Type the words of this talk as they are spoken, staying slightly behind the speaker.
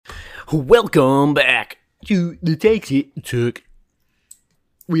Welcome back to the Takes It Took.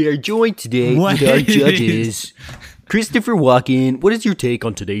 We are joined today with our judges, Christopher Walken. What is your take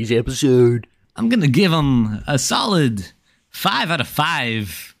on today's episode? I'm going to give him a solid 5 out of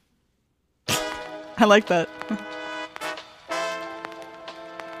 5. I like that.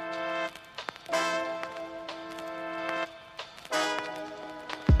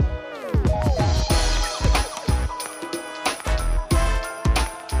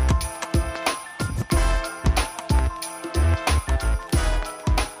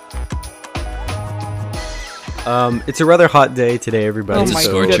 It's a rather hot day today, everybody. It's a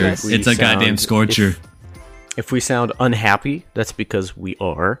scorcher. It's a goddamn scorcher. If we sound unhappy, that's because we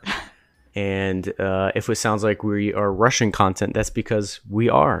are. And if it sounds like we are rushing content, that's because we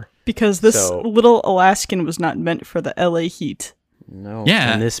are. Because this little Alaskan was not meant for the LA heat. No.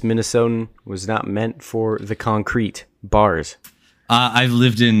 Yeah. And this Minnesotan was not meant for the concrete bars. I've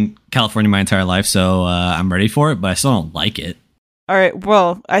lived in California my entire life, so I'm ready for it, but I still don't like it. All right,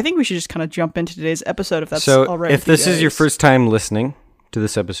 well, I think we should just kind of jump into today's episode if that's all right. If this is your first time listening to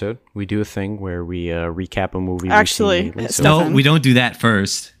this episode, we do a thing where we recap a movie. Actually, no, we don't do that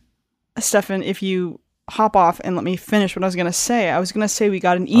first. Stefan, if you hop off and let me finish what I was going to say we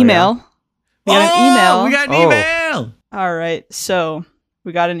got an email. We got an email! All right, so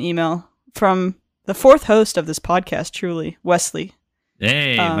we got an email from the fourth host of this podcast, truly, Wesley.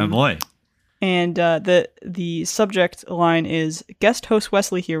 Hey, my boy. And the subject line is, guest host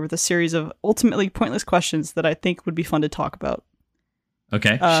Wesley here with a series of ultimately pointless questions that I think would be fun to talk about.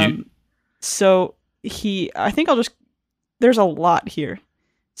 Okay, shoot. So there's a lot here.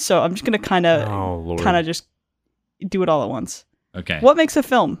 So I'm just going to kind of just do it all at once. Okay. What makes a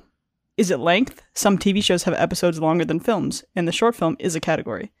film? Is it length? Some TV shows have episodes longer than films, and the short film is a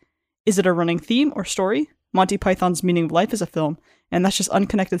category. Is it a running theme or story? Monty Python's Meaning of Life is a film, and that's just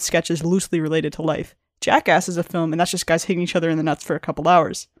unconnected sketches loosely related to life. Jackass is a film, and that's just guys hitting each other in the nuts for a couple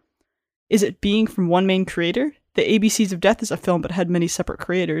hours. Is it being from one main creator? The ABCs of Death is a film but had many separate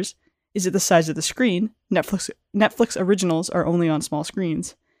creators. Is it the size of the screen? Netflix originals are only on small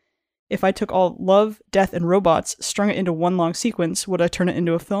screens. If I took all love, death, and robots, strung it into one long sequence, would I turn it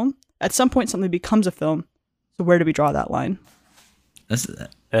into a film? At some point, something becomes a film. So where do we draw that line? That's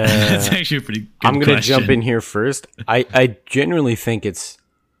actually a pretty good I'm going to question. jump in here first. I genuinely think it's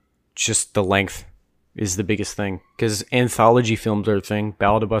just the length is the biggest thing. Because anthology films are a thing.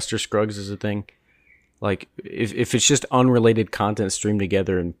 Ballad of Buster Scruggs is a thing. Like, if it's just unrelated content streamed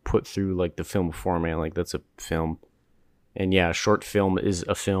together and put through, like, the film format, like, that's a film. And yeah, short film is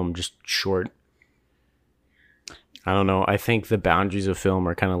a film, just short. I don't know. I think the boundaries of film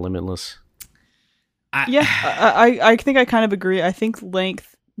are kind of limitless. I think I kind of agree. I think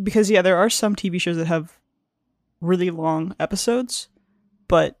length, because there are some TV shows that have really long episodes,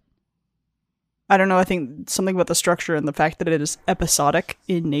 but I don't know. I think something about the structure and the fact that it is episodic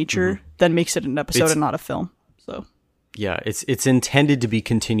in nature then makes it an episode and not a film. So yeah, it's intended to be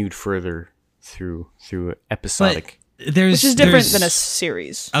continued further through episodic. Which is different than a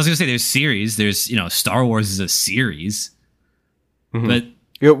series. I was going to say there's series. There's, Star Wars is a series. But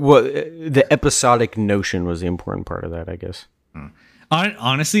the episodic notion was the important part of that, I guess.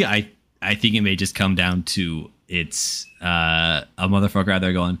 Honestly, I think it may just come down to it's a motherfucker out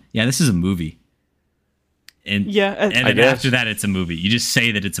there going, yeah, this is a movie. And then after that, it's a movie. You just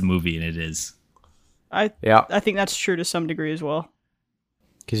say that it's a movie, and it is. I think that's true to some degree as well.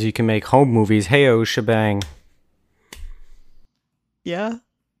 Because you can make home movies. Hey-oh, shebang. Yeah.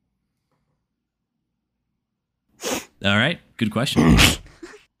 All right. Good question.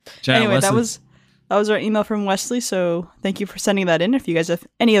 Anyway, that was our email from Wesley, so thank you for sending that in. If you guys have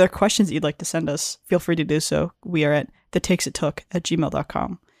any other questions that you'd like to send us, feel free to do so. We are at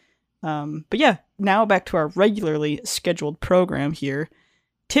thetakesittook@gmail.com. But yeah, now back to our regularly scheduled program here.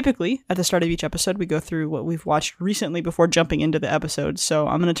 Typically, at the start of each episode, we go through what we've watched recently before jumping into the episode. So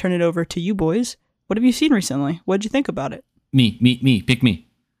I'm going to turn it over to you boys. What have you seen recently? What did you think about it? Me. Pick me.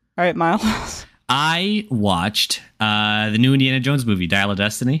 All right, Miles. I watched the new Indiana Jones movie, Dial of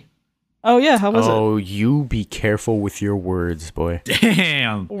Destiny. Oh, yeah. How was it? Oh, you be careful with your words, boy.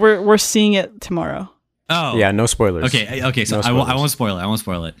 Damn. We're seeing it tomorrow. Oh. Yeah, no spoilers. Okay, so I won't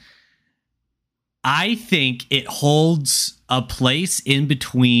spoil it. I think it holds a place in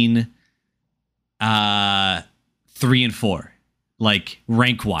between 3 and 4, like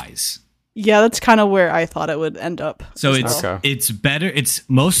rank-wise. Yeah, that's kind of where I thought it would end up. So it's better. It's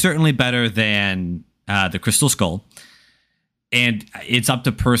most certainly better than the Crystal Skull, and it's up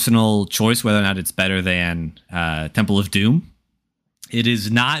to personal choice whether or not it's better than Temple of Doom. It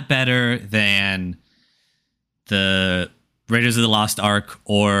is not better than the Raiders of the Lost Ark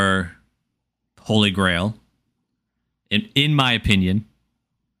or Holy Grail, in my opinion.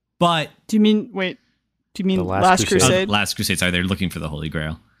 But Do you mean The Last Last Crusade? Crusade? Last Crusade, sorry, they're looking for the Holy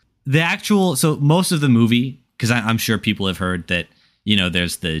Grail. So most of the movie, because I'm sure people have heard that,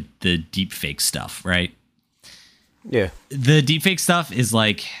 there's the deep fake stuff, right? Yeah. The deep fake stuff is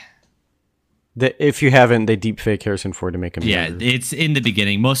like, If you haven't, they deep fake Harrison Ford to make him yeah, younger. it's in the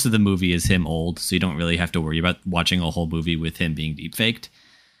beginning. Most of the movie is him old, so you don't really have to worry about watching a whole movie with him being deep faked.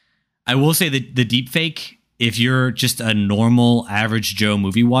 I will say that the deep fake, if you're just a normal average Joe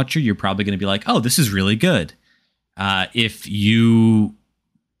movie watcher, you're probably going to be like, oh, this is really good. If you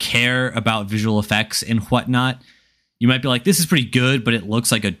care about visual effects and whatnot, you might be like, this is pretty good, but it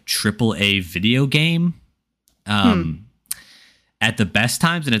looks like a AAA video game. At the best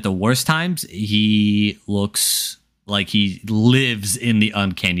times and at the worst times, he looks like he lives in the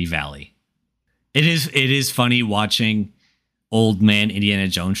uncanny valley. It is funny watching old man Indiana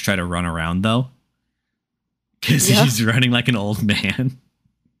Jones try to run around, though, because he's running like an old man.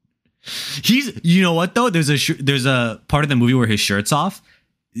 You know what though? There's a part of the movie where his shirt's off.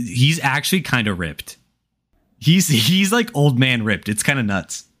 He's actually kind of ripped. He's like old man ripped. It's kind of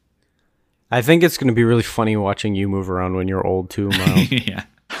nuts. I think it's going to be really funny watching you move around when you're old too, Miles. Yeah.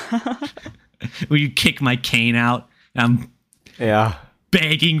 Will you kick my cane out? I'm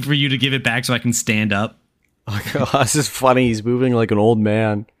begging for you to give it back so I can stand up. Oh, this is funny. He's moving like an old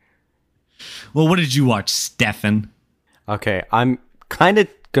man. Well, what did you watch, Stefan? Okay, I'm kind of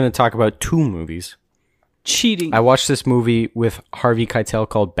going to talk about two movies. Cheating. I watched this movie with Harvey Keitel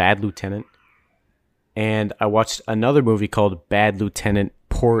called Bad Lieutenant. And I watched another movie called Bad Lieutenant,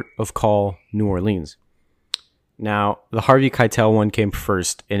 Port of Call, New Orleans. Now, the Harvey Keitel one came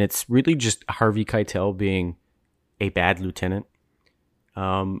first, and it's really just Harvey Keitel being a bad lieutenant.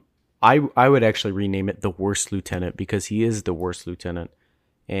 I would actually rename it The Worst Lieutenant, because he is the worst lieutenant,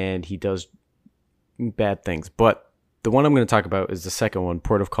 and he does bad things. But the one I'm going to talk about is the second one,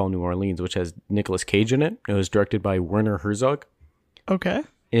 Port of Call, New Orleans, which has Nicolas Cage in it. It was directed by Werner Herzog. Okay.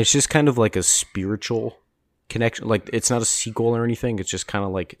 And it's just kind of like a spiritual connection. Like, it's not a sequel or anything. It's just kind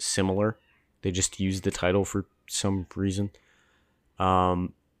of like similar. They just used the title for some reason.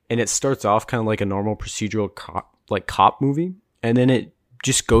 And it starts off kind of like a normal procedural cop movie. And then it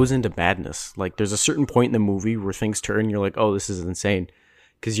just goes into madness. Like, there's a certain point in the movie where things turn. You're like, oh, this is insane.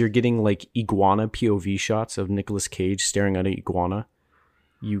 Because you're getting like iguana POV shots of Nicolas Cage staring at an iguana.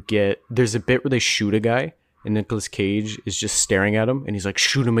 There's a bit where they shoot a guy. And Nicolas Cage is just staring at him, and he's like,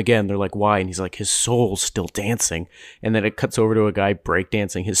 shoot him again. They're like, why? And he's like, his soul's still dancing. And then it cuts over to a guy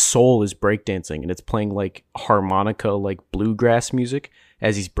breakdancing. His soul is breakdancing, and it's playing like harmonica, like bluegrass music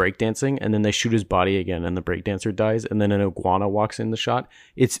as he's breakdancing. And then they shoot his body again, and the breakdancer dies. And then an iguana walks in the shot.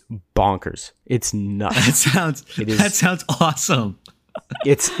 It's bonkers. It's nuts. That sounds awesome.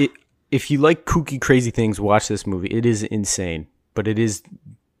 If you like kooky, crazy things, watch this movie. It is insane, but it is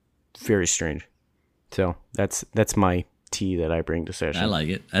very strange. So that's my tea that I bring to session. I like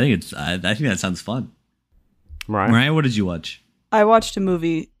it. I think that sounds fun. Mariah, what did you watch? I watched a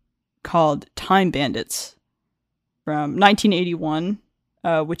movie called Time Bandits from 1981,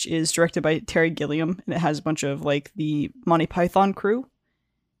 which is directed by Terry Gilliam, and it has a bunch of like the Monty Python crew,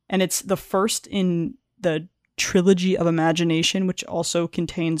 and it's the first in the trilogy of Imagination, which also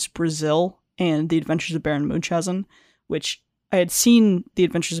contains Brazil and The Adventures of Baron Munchausen, which I had seen The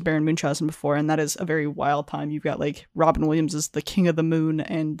Adventures of Baron Munchausen before, and that is a very wild time. You've got like Robin Williams as the King of the Moon,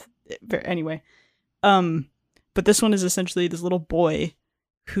 and anyway, but this one is essentially this little boy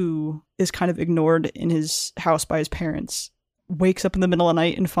who is kind of ignored in his house by his parents, wakes up in the middle of the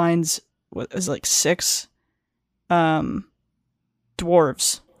night and finds what is like 6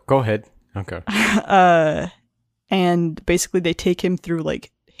 dwarves. go ahead. Okay. And basically they take him through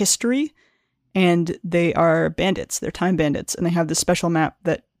like history. And they are bandits. They're time bandits, and they have this special map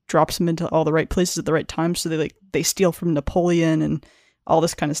that drops them into all the right places at the right time. So they steal from Napoleon and all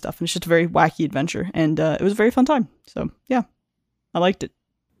this kind of stuff. And it's just a very wacky adventure, and it was a very fun time. So yeah, I liked it.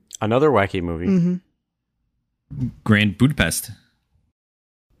 Another wacky movie. Mm-hmm. Grand Budapest.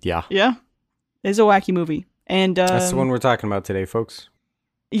 Yeah, it's a wacky movie, and that's the one we're talking about today, folks.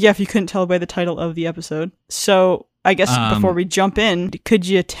 Yeah, if you couldn't tell by the title of the episode. So I guess before we jump in, could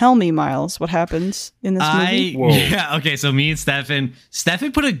you tell me, Miles, what happens in this movie? Yeah, okay, so me and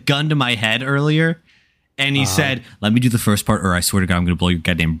Stefan put a gun to my head earlier, and he said, let me do the first part, or I swear to God, I'm going to blow your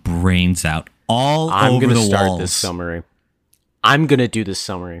goddamn brains out I'm over gonna the start walls. this summary. I'm going to do this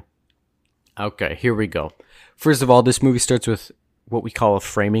summary. Okay, here we go. First of all, this movie starts with what we call a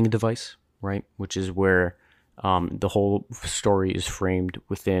framing device, right? Which is where the whole story is framed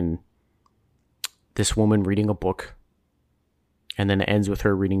within this woman reading a book, and then it ends with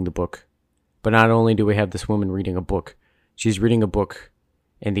her reading the book, But not only do we have this woman reading a book, she's reading a book,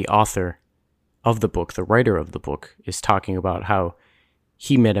 and the author of the book, the writer of the book, is talking about how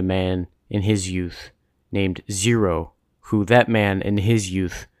he met a man in his youth named Zero, who that man in his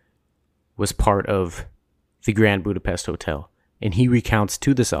youth was part of the Grand Budapest Hotel. And he recounts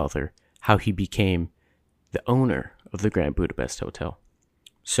to this author how he became the owner of the Grand Budapest Hotel.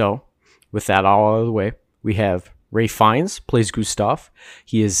 So, with that all out of the way, we have Ray Fiennes plays Gustav.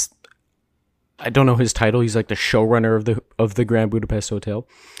 He is, I don't know his title. He's like the showrunner of the Grand Budapest Hotel.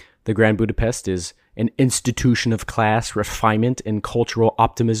 The Grand Budapest is an institution of class, refinement, and cultural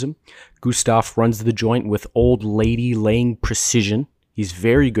optimism. Gustav runs the joint with old lady laying precision. He's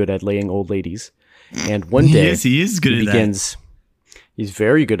very good at laying old ladies. And one day, yes, he is good at that. He's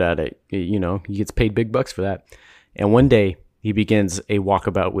very good at it. You know, he gets paid big bucks for that. And one day, he begins a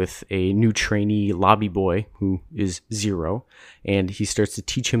walkabout with a new trainee lobby boy who is Zero, and he starts to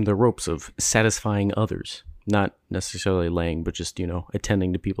teach him the ropes of satisfying others. Not necessarily laying, but just,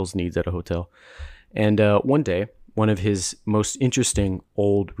 attending to people's needs at a hotel. And one day, one of his most interesting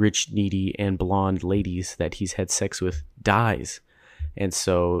old, rich, needy, and blonde ladies that he's had sex with dies. And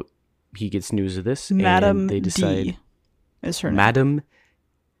so he gets news of this, Madame and they decide... D is her name. Madame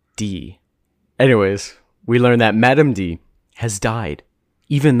D. Anyways, we learn that Madame D has died,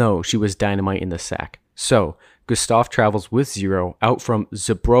 even though she was dynamite in the sack. So, Gustav travels with Zero out from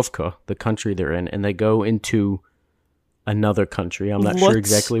Zubrovka, the country they're in, and they go into another country. I'm not sure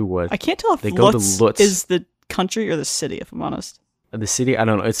exactly what. I can't tell if Lutz is the country or the city, if I'm honest. The city, I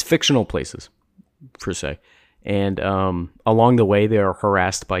don't know. It's fictional places, per se. And along the way, they are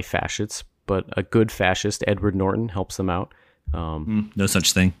harassed by fascists, but a good fascist, Edward Norton, helps them out. No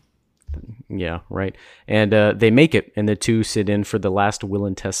such thing. Yeah, right. And they make it, and the two sit in for the last will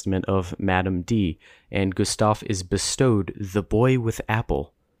and testament of Madame D. And Gustav is bestowed the boy with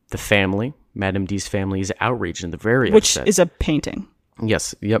apple. The family, Madame D's family, is outraged and they're very upset. Which is a painting.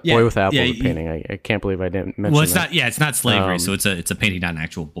 Yes, yep. Yeah, boy with apple is a painting. I can't believe I didn't mention that. Well, it's not. Yeah, it's not slavery, so it's a painting, not an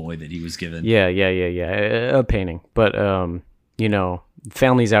actual boy that he was given. Yeah, a painting. But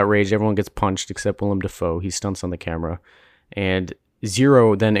family's outraged. Everyone gets punched except Willem Dafoe. He stunts on the camera, and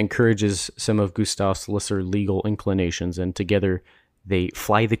Zero then encourages some of Gustav's lesser legal inclinations, and together they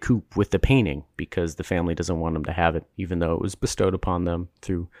fly the coop with the painting because the family doesn't want them to have it, even though it was bestowed upon them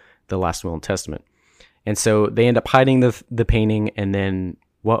through the last will and testament. And so they end up hiding the painting, and then,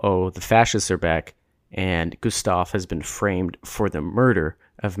 the fascists are back, and Gustav has been framed for the murder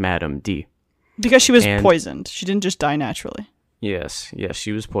of Madame D. Because she was poisoned. She didn't just die naturally. Yes,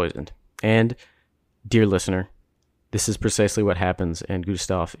 she was poisoned. And, dear listener, this is precisely what happens, and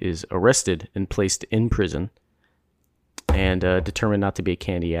Gustav is arrested and placed in prison. And determined not to be a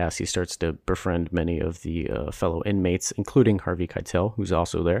candy ass, he starts to befriend many of the fellow inmates, including Harvey Keitel, who's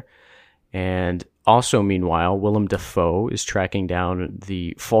also there. And also, meanwhile, Willem Dafoe is tracking down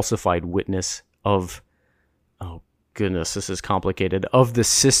the falsified witness of, oh goodness, this is complicated, of the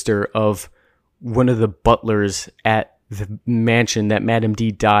sister of one of the butlers at the mansion that Madame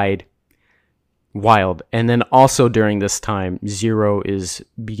D died. Wild. And then also during this time, Zero is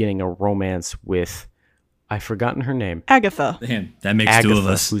beginning a romance with, I've forgotten her name. Agatha. Damn, that makes Agatha, two of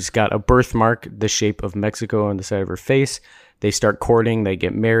us. Who's got a birthmark the shape of Mexico on the side of her face. They start courting, they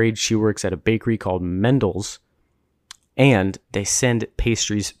get married. She works at a bakery called Mendel's, and they send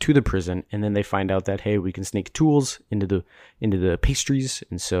pastries to the prison, and then they find out that, hey, we can sneak tools into the pastries,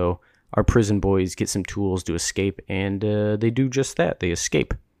 and so our prison boys get some tools to escape, and they do just that. They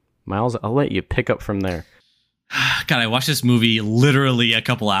escape. Miles, I'll let you pick up from there. God, I watched this movie literally a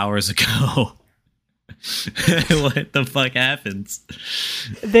couple hours ago. What the fuck happens?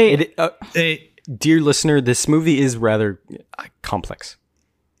 Dear listener, this movie is rather complex.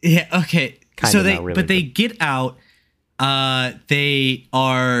 Yeah, okay. They get out. They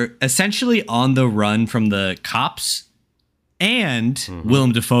are essentially on the run from the cops, and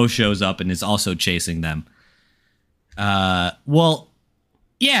Willem Dafoe shows up and is also chasing them. That's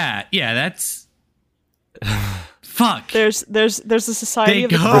fuck. There's a society they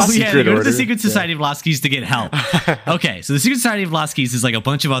of go, the yeah, they go to the Secret Society of Lost Keys to get help. Okay, so the Secret Society of Lost Keys is like a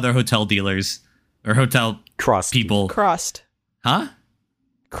bunch of other hotel dealers or hotel people. Crossed. Huh?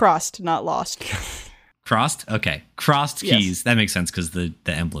 Crossed, not lost. Crossed? Okay. Crossed Yes. keys. That makes sense because the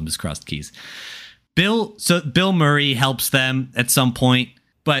emblem is crossed keys. Bill Murray helps them at some point,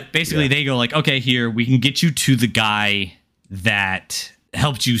 but basically they go like, okay, here, we can get you to the guy that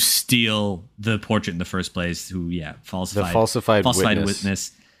helped you steal the portrait in the first place, who, falsified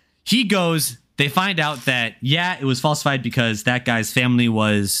witness. He goes, they find out that, it was falsified because that guy's family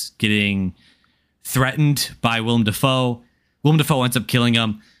was getting threatened by Willem Dafoe. Willem Dafoe ends up killing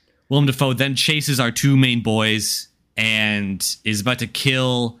him. Willem Dafoe then chases our two main boys and is about to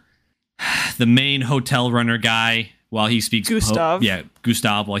kill the main hotel runner guy while he speaks Gustav.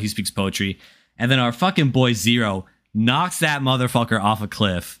 Gustav while he speaks poetry. And then our fucking boy Zero knocks that motherfucker off a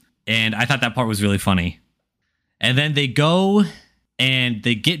cliff. And I thought that part was really funny. And then they go and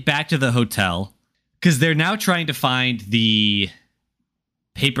they get back to the hotel because they're now trying to find the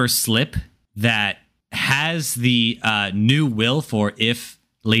paper slip that has the new will for if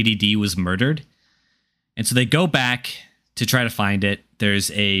Lady D was murdered. And so they go back to try to find it. There's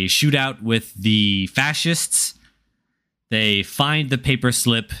a shootout with the fascists. They find the paper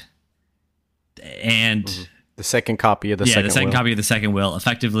slip and the second copy of the second will. Copy of the second will,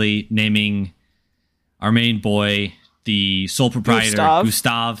 effectively naming our main boy, the sole proprietor,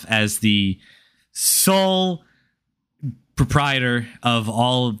 Gustav, as the sole proprietor of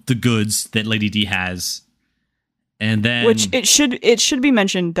all of the goods that Lady D has. And then, which it should be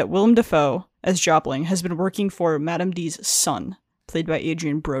mentioned that Willem Dafoe as Jopling has been working for Madame D's son, played by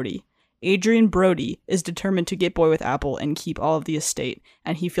Adrian Brody. Adrian Brody is determined to get Boy with Apple and keep all of the estate,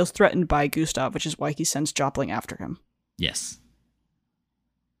 and he feels threatened by Gustav, which is why he sends Jopling after him. Yes.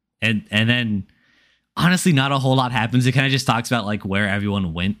 And then, honestly, not a whole lot happens. It kind of just talks about like where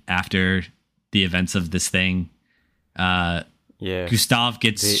everyone went after the events of this thing. Gustav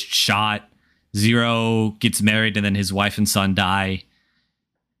gets shot. Zero gets married, and then his wife and son die.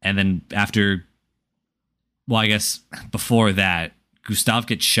 And then I guess before that, Gustav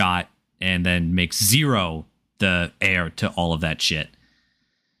gets shot and then makes Zero the heir to all of that shit.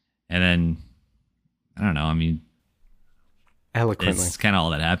 And then, I don't know, I mean, eloquently. It's kind of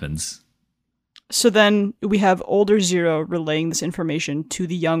all that happens. So then we have older Zero relaying this information to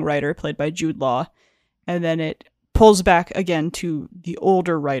the young writer, played by Jude Law. And then it pulls back again to the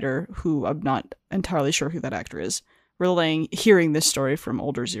older writer, who I'm not entirely sure who that actor is, hearing this story from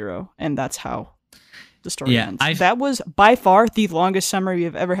older Zero. And that's how the story ends. That was by far the longest summary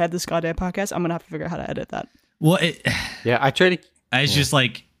we've ever had this goddamn podcast. I'm gonna have to figure out how to edit that. Well, I try to. It's just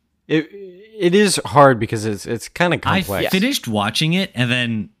like it is hard because it's kind of complex. I finished watching it and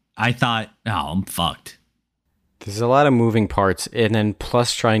then I thought, oh, I'm fucked. There's a lot of moving parts, and then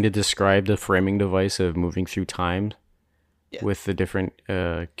plus trying to describe the framing device of moving through time with the different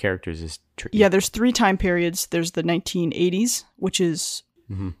characters is tricky. Yeah, there's 3 time periods. There's the 1980s, which is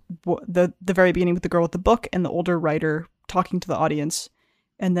the very beginning with the girl with the book and the older writer talking to the audience.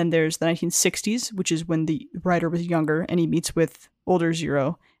 And then there's the 1960s, which is when the writer was younger and he meets with older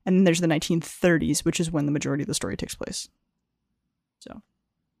Zero. And then there's the 1930s, which is when the majority of the story takes place. So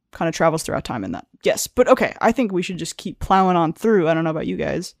kind of travels throughout time in that. Yes, but okay, I think we should just keep plowing on through. I don't know about you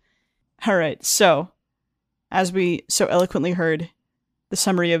guys. All right, so as we so eloquently heard, the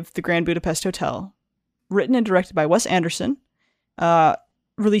summary of The Grand Budapest Hotel, written and directed by Wes Anderson,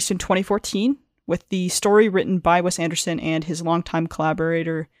 released in 2014, with the story written by Wes Anderson and his longtime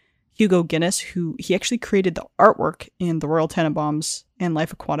collaborator, Hugo Guinness, who he actually created the artwork in The Royal Tenenbaums and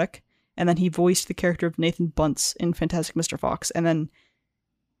Life Aquatic, and then he voiced the character of Nathan Bunce in Fantastic Mr. Fox, and then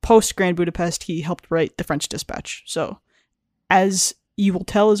post Grand Budapest, he helped write The French Dispatch. So, as you will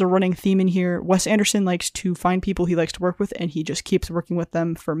tell is a running theme in here, Wes Anderson likes to find people he likes to work with, and he just keeps working with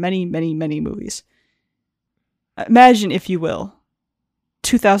them for many, many, many movies. Imagine, if you will,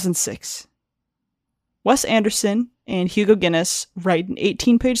 2006. Wes Anderson and Hugo Guinness write an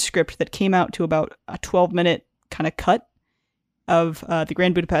 18-page script that came out to about a 12-minute kind of cut of the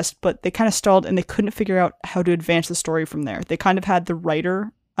Grand Budapest, but they kind of stalled and they couldn't figure out how to advance the story from there. They kind of had the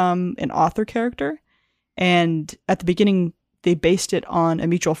writer and author character, and at the beginning they based it on a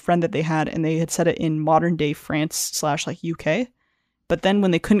mutual friend that they had, and they had set it in modern day France / UK. But then when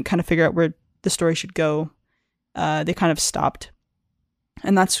they couldn't kind of figure out where the story should go, they kind of stopped.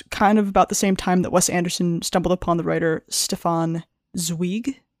 And that's kind of about the same time that Wes Anderson stumbled upon the writer Stefan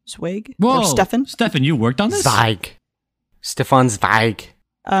Zweig? Whoa, or Stefan? Stefan, you worked on this? Stefan Zweig.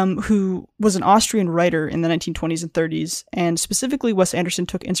 Who was an Austrian writer in the 1920s and 30s, and specifically Wes Anderson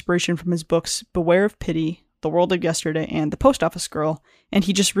took inspiration from his books Beware of Pity, The World of Yesterday, and The Post Office Girl, and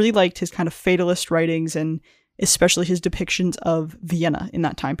he just really liked his kind of fatalist writings, and especially his depictions of Vienna in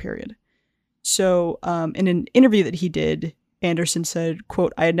that time period. So, in an interview that he did, Anderson said,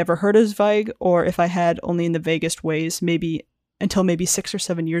 quote, "I had never heard of Zweig, or if I had, only in the vaguest ways, until maybe 6 or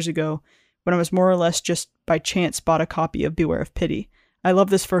 7 years ago, when I was more or less just by chance bought a copy of Beware of Pity. I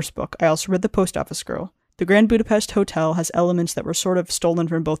love this first book. I also read The Post Office Girl. The Grand Budapest Hotel has elements that were sort of stolen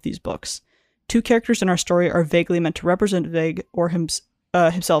from both these books. 2 characters in our story are vaguely meant to represent Zweig or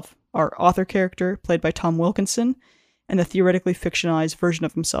himself, our author character, played by Tom Wilkinson, and the theoretically fictionalized version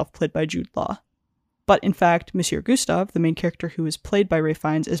of himself, played by Jude Law." But in fact, Monsieur Gustave, the main character who is played by Ralph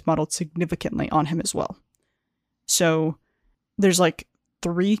Fiennes, is modeled significantly on him as well. So there's like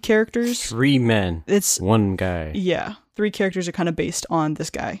 3 characters. 3 men. It's 1 guy. Yeah, 3 characters are kind of based on this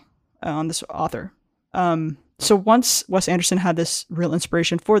guy, on this author. So once Wes Anderson had this real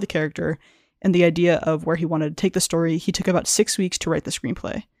inspiration for the character and the idea of where he wanted to take the story, he took about 6 weeks to write the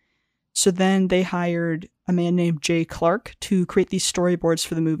screenplay. So then they hired a man named Jay Clark to create these storyboards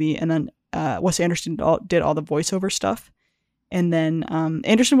for the movie, and then Wes Anderson did all the voiceover stuff. And then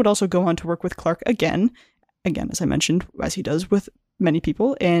Anderson would also go on to work with Clark again, as I mentioned, as he does with many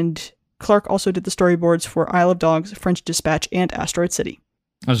people. And Clark also did the storyboards for Isle of Dogs, French Dispatch, and Asteroid City.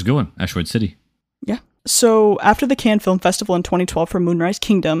 How's it going? Asteroid City. Yeah. So after the Cannes Film Festival in 2012 for Moonrise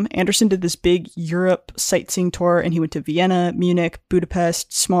Kingdom, Anderson did this big Europe sightseeing tour, and he went to Vienna, Munich,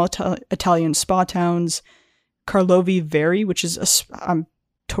 Budapest, small Italian spa towns, Karlovy Vary, which is I'm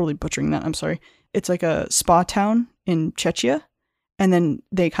totally butchering that, I'm sorry. It's like a spa town in Czechia. And then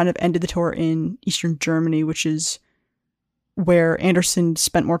they kind of ended the tour in Eastern Germany, which is where Anderson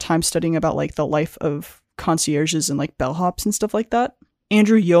spent more time studying about like the life of concierges and like bellhops and stuff like that.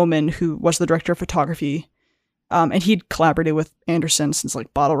 Andrew Yeoman, who was the director of photography, and he'd collaborated with Anderson since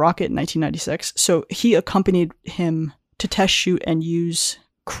like Bottle Rocket in 1996. So he accompanied him to test shoot and use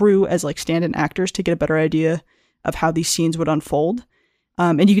crew as like stand-in actors to get a better idea of how these scenes would unfold.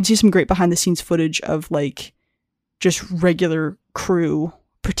 And you can see some great behind the scenes footage of like just regular crew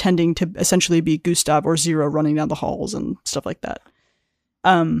pretending to essentially be Gustav or Zero running down the halls and stuff like that.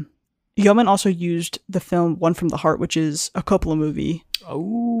 Yeoman also used the film One from the Heart, which is a Coppola movie,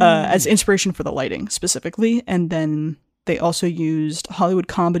 as inspiration for the lighting specifically. And then they also used Hollywood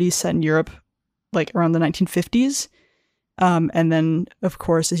comedies set in Europe, like around the 1950s. And then, of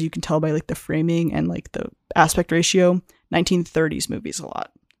course, as you can tell by like the framing and like the aspect ratio, 1930s movies a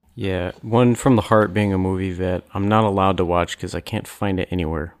lot. Yeah, One from the Heart being a movie that I'm not allowed to watch because I can't find it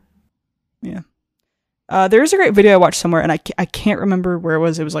anywhere. Yeah. There is a great video I watched somewhere, and I can't remember where it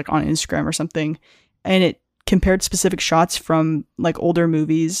was. It was like on Instagram or something, and it compared specific shots from like older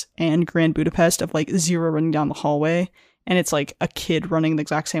movies and Grand Budapest of like Zero running down the hallway, and it's like a kid running the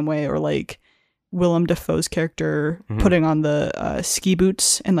exact same way, or like Willem Dafoe's character putting on the ski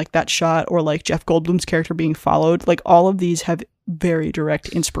boots and like that shot, or like Jeff Goldblum's character being followed. Like all of these have very direct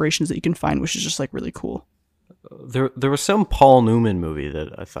inspirations that you can find, which is just like really cool. There was some Paul Newman movie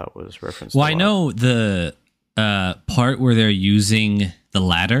that I thought was referenced. Well, I know the part where they're using the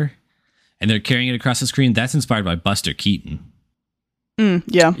ladder and they're carrying it across the screen. That's inspired by Buster Keaton.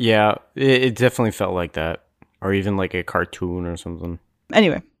 Yeah. Yeah, it definitely felt like that. Or even like a cartoon or something.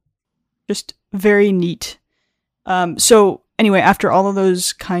 Anyway, just very neat. So anyway, after all of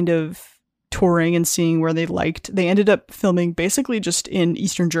those kind of touring and seeing where they liked, they ended up filming basically just in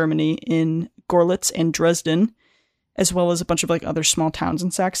Eastern Germany, in Gorlitz and Dresden, as well as a bunch of like other small towns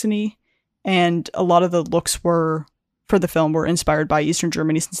in Saxony. And a lot of the looks for the film were inspired by Eastern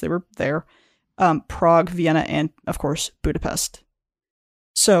Germany since they were there. Prague, Vienna, and of course Budapest.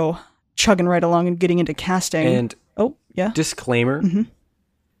 So chugging right along and getting into casting. And disclaimer,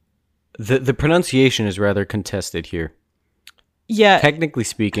 the pronunciation is rather contested here. Yeah. Technically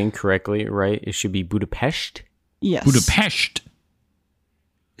speaking, correctly, right? It should be Budapest. Yes. Budapest.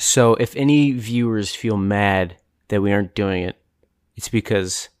 So if any viewers feel mad that we aren't doing it, it's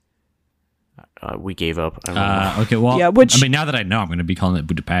because we gave up. I don't know. Okay, well, yeah, I mean, now that I know, I'm going to be calling it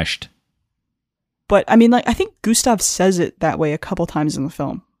Budapest. But I mean, like, I think Gustav says it that way a couple times in the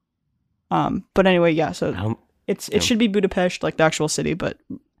film. But anyway, yeah. So it should be Budapest, like the actual city, but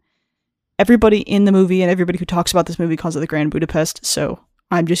everybody in the movie and everybody who talks about this movie calls it the Grand Budapest. So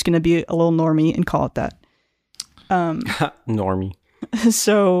I'm just going to be a little normie and call it that. Normie.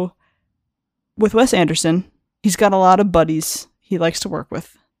 So with Wes Anderson, he's got a lot of buddies he likes to work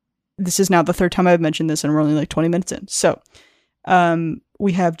with. This is now the third time I've mentioned this, and we're only like 20 minutes in. So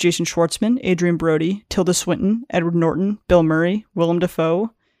we have Jason Schwartzman, Adrian Brody, Tilda Swinton, Edward Norton, Bill Murray, Willem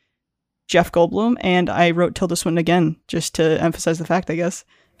Dafoe, Jeff Goldblum, and I wrote Tilda Swinton again just to emphasize the fact, I guess.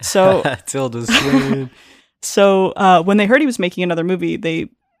 So Tilda Swinton. So when they heard he was making another movie,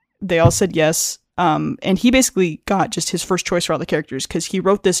 they all said yes. And he basically got just his first choice for all the characters because he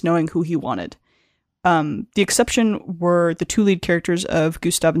wrote this knowing who he wanted. The exception were the 2 lead characters of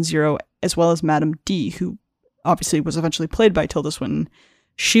Gustav and Zero, as well as Madame D, who obviously was eventually played by Tilda Swinton.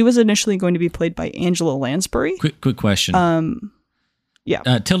 She was initially going to be played by Angela Lansbury. Quick question.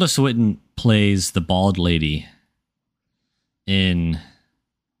 Yeah. Tilda Swinton plays the bald lady in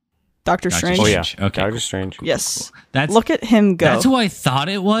Doctor Strange. Oh, yeah. Okay. Doctor Strange. Yes. Cool. Look at him go. That's who I thought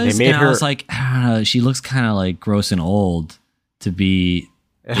it was. They made and I was like, I don't know, she looks kind of like gross and old to be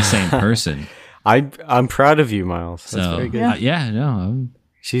the same person. I'm proud of you, Miles. That's So very good. no,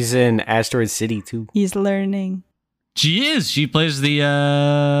 She's in Asteroid City too. He's learning. she is. She plays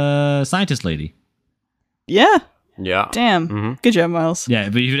the scientist lady. Yeah. Yeah. Damn. Mm-hmm. Good job, Miles. Yeah,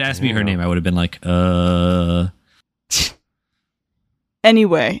 but if you'd asked me her name, I would have been like,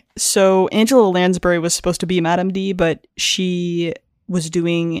 Anyway, so Angela Lansbury was supposed to be Madame D, but she was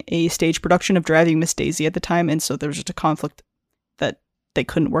doing a stage production of Driving Miss Daisy at the time, and so there was just a conflict that they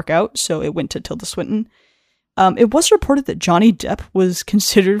couldn't work out, so it went to Tilda Swinton. It was reported that Johnny Depp was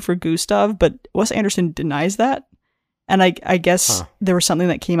considered for Gustav, but Wes Anderson denies that. And I guess there was something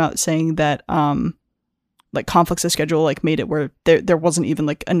that came out saying that like conflicts of schedule like made it where there wasn't even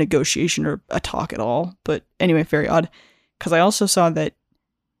like a negotiation or a talk at all. But anyway, very odd. Because I also saw that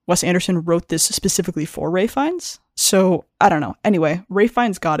Wes Anderson wrote this specifically for Ralph Fiennes. So I don't know. Anyway, Ralph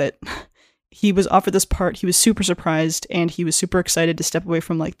Fiennes got it. He was offered this part. He was super surprised, and he was super excited to step away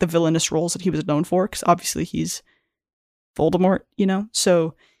from like the villainous roles that he was known for, because obviously he's Voldemort, you know?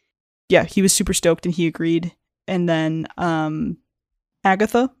 So yeah, he was super stoked and he agreed. And then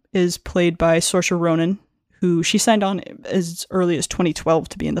Agatha is played by Saoirse Ronan, who she signed on as early as 2012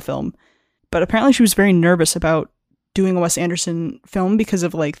 to be in the film. But apparently she was very nervous about doing a Wes Anderson film because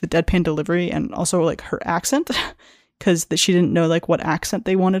of like the deadpan delivery and also like her accent, because she didn't know like what accent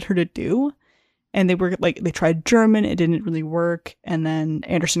they wanted her to do. And they were like, they tried German, it didn't really work. And then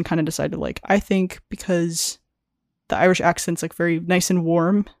Anderson kind of decided like, I think because the Irish accent's like very nice and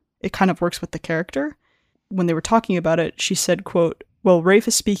warm, it kind of works with the character. When they were talking about it, she said, quote, well, Rafe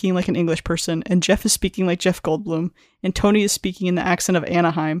is speaking like an English person, and Jeff is speaking like Jeff Goldblum, and Tony is speaking in the accent of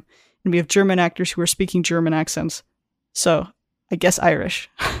Anaheim, and we have German actors who are speaking German accents. So I guess Irish.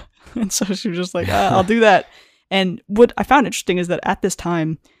 And so she was just like, I'll do that. And what I found interesting is that at this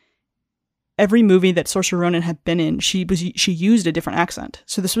time, every movie that Saoirse Ronan had been in, she used a different accent.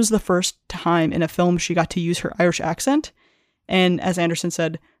 So this was the first time in a film she got to use her Irish accent. And as Anderson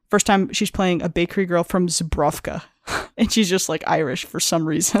said, first time she's playing a bakery girl from Zubrovka. And she's just like Irish for some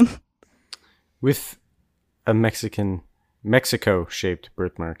reason. With a Mexico-shaped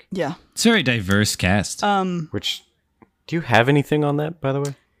birthmark. Yeah. it's a very diverse cast. Which, do you have anything on that, by the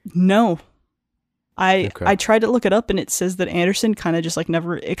way? No. I tried to look it up, and it says that Anderson kind of just like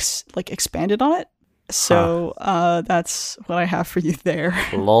never expanded on it. So that's what I have for you there.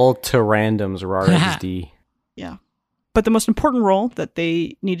 Lol to randoms, rar XD. Yeah. But the most important role that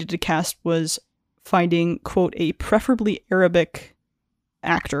they needed to cast was finding, quote, a preferably Arabic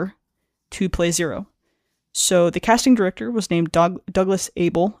actor to play Zero. So the casting director was named Douglas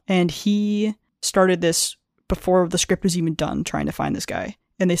Abel, and he started this before the script was even done, trying to find this guy.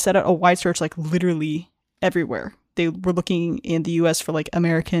 And they set out a wide search, like literally everywhere. They were looking in the US for like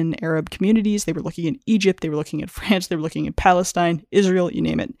American Arab communities. They were looking in Egypt. They were looking in France. They were looking in Palestine, Israel, you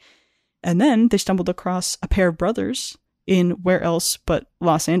name it. And then they stumbled across a pair of brothers in where else but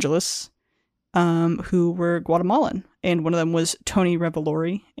Los Angeles, who were Guatemalan. And one of them was Tony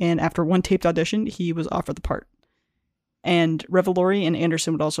Revolori. And after one taped audition, he was offered the part. And Revolori and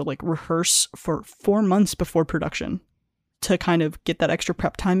Anderson would also like rehearse for 4 months before production to kind of get that extra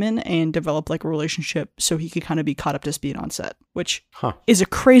prep time in and develop like a relationship so he could kind of be caught up to speed on set, which is a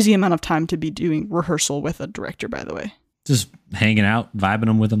crazy amount of time to be doing rehearsal with a director, by the way. Just hanging out, vibing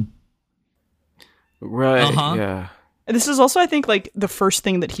them with him. Right, yeah. And this is also, I think, like the first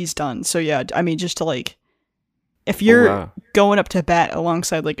thing that he's done. So yeah, I mean, just to like, if you're going up to bat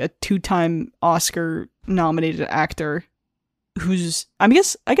alongside like a 2-time Oscar nominated actor who's, I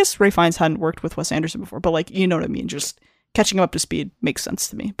guess Ralph Fiennes hadn't worked with Wes Anderson before, but like, you know what I mean? Just catching him up to speed makes sense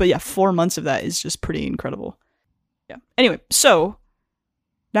to me. But yeah, 4 months of that is just pretty incredible. Yeah. Anyway, so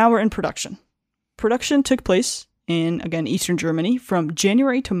now we're in production. Production took place in, again, Eastern Germany from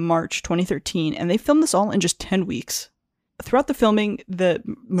January to March 2013, and they filmed this all in just 10 weeks. Throughout the filming, the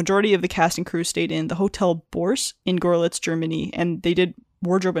majority of the cast and crew stayed in the Hotel Bors in Gorlitz, Germany, and they did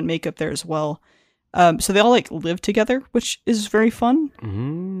wardrobe and makeup there as well. So they all like lived together, which is very fun.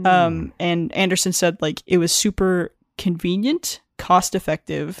 And Anderson said like it was super convenient, cost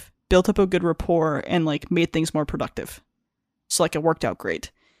effective, built up a good rapport, and like made things more productive. So like it worked out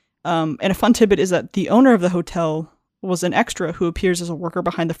great. And a fun tidbit is that the owner of the hotel was an extra who appears as a worker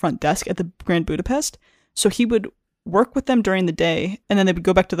behind the front desk at the Grand Budapest. So he would work with them during the day, and then they would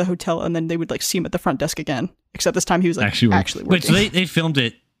go back to the hotel, and then they would like see him at the front desk again. Except this time he was like actually working. Wait, so they filmed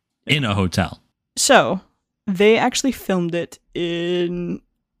it in a hotel? So they actually filmed it in.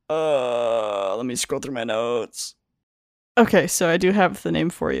 Let me scroll through my notes. Okay, so I do have the name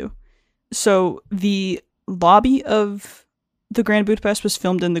for you. So the lobby of the Grand Budapest was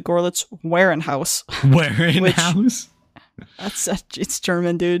filmed in the Gorlitz Warenhaus. Warenhaus? It's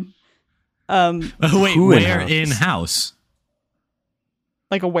German, dude. Wait, Who where in-house? in-house?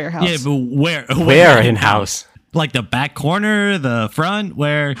 Like a warehouse. Yeah, but Where in house? Like the back corner, the front,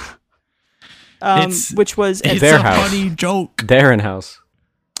 where? Which was It's Their a house. funny joke. They're in house.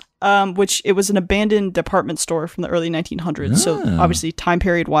 which it was an abandoned department store from the early 1900s. So Ah. obviously, time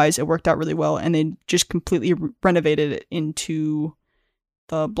period wise, it worked out really well, and they just completely renovated it into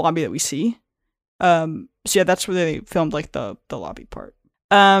the lobby that we see. So yeah, that's where they filmed like the lobby part.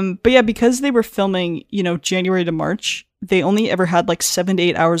 But yeah, because they were filming, January to March, they only ever had like 7 to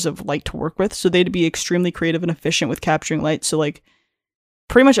 8 hours of light to work with. So they had to be extremely creative and efficient with capturing light. So like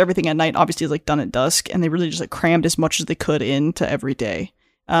pretty much everything at night obviously is like done at dusk, and they really just like crammed as much as they could into every day.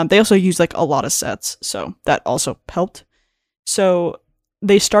 They also used like a lot of sets, so that also helped. So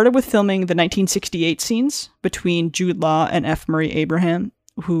they started with filming the 1968 scenes between Jude Law and F. Murray Abraham,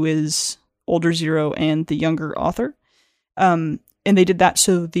 who is older Zero and the younger author. And they did that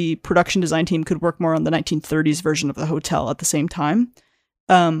so the production design team could work more on the 1930s version of the hotel at the same time.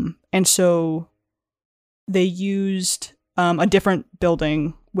 And so they used a different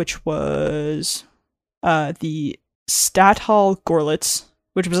building, which was the Stadthal Gorlitz,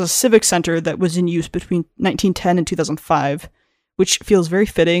 which was a civic center that was in use between 1910 and 2005, which feels very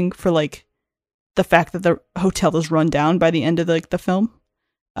fitting for like the fact that the hotel is run down by the end of the film.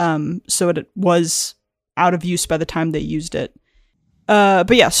 So it was out of use by the time they used it.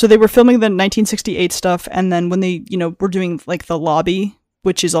 But yeah, so they were filming the 1968 stuff, and then when they, were doing like the lobby,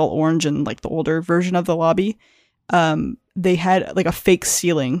 which is all orange and like the older version of the lobby, they had like a fake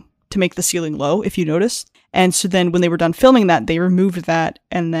ceiling to make the ceiling low, if you notice. And so then when they were done filming that, they removed that,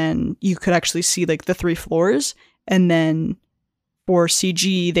 and then you could actually see like the 3 floors. And then for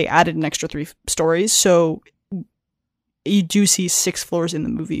CG, they added an extra 3 stories. So you do see 6 floors in the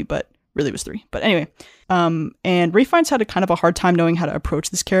movie, but really it was 3. But anyway, and Ray Fiennes had a kind of a hard time knowing how to approach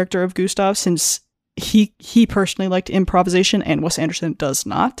this character of Gustav, since he personally liked improvisation and Wes Anderson does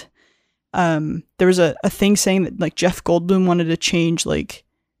not. There was a thing saying that like Jeff Goldblum wanted to change like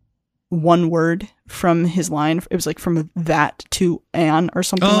one word from his line. It was like from that to an or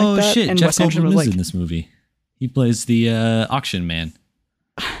something like that. Oh shit, And Jeff Wes Anderson Goldblum was is like, in this movie. He plays the auction man.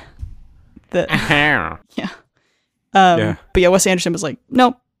 yeah. Yeah. But yeah, Wes Anderson was like,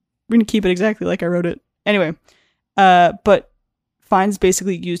 nope, we're gonna keep it exactly like I wrote it. Anyway, but Fiennes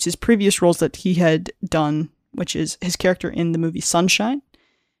basically used his previous roles that he had done, which is his character in the movie Sunshine.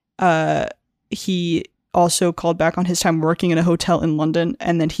 He also called back on his time working in a hotel in London,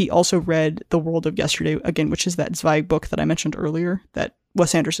 and then he also read The World of Yesterday again, which is that Zweig book that I mentioned earlier that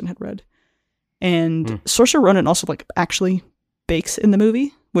Wes Anderson had read. And Saoirse Ronan also like actually bakes in the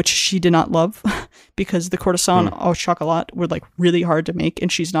movie, which she did not love because the courtesan au chocolat were like really hard to make, and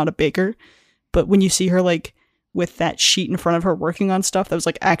she's not a baker. But when you see her like with that sheet in front of her working on stuff, that was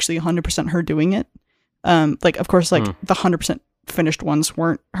like actually 100% her doing it. Like of course like the 100% finished ones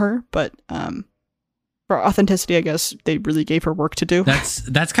weren't her, but for authenticity, I guess they really gave her work to do.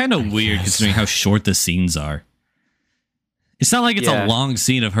 That's kind of weird considering how short the scenes are. It's not like it's a long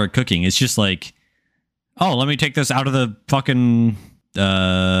scene of her cooking. It's just like, oh, let me take this out of the fucking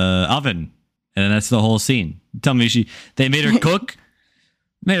oven, and that's the whole scene. Tell me they made her cook,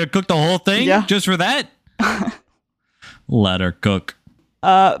 the whole thing just for that. Let her cook.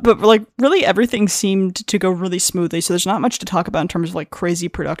 But like really everything seemed to go really smoothly. So there's not much to talk about in terms of like crazy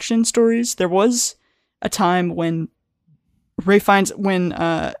production stories. There was a time when Ray Fiennes, when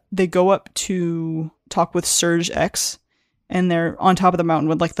they go up to talk with Serge X, and they're on top of the mountain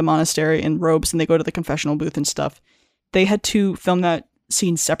with like the monastery in robes, and they go to the confessional booth and stuff. They had to film that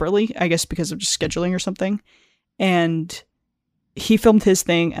scene separately, I guess because of just scheduling or something. And he filmed his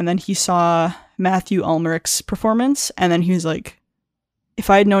thing, and then he saw Matthew Almerich's performance, and then he was like, if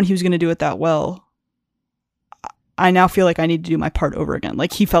I had known he was going to do it that well, I now feel like I need to do my part over again.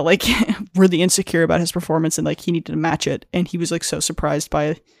 Like he felt like really insecure about his performance, and like he needed to match it. And he was like so surprised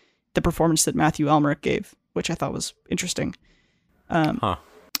by the performance that Matthew Almerich gave, which I thought was interesting.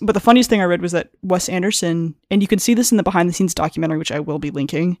 But the funniest thing I read was that Wes Anderson, and you can see this in the behind the scenes documentary, which I will be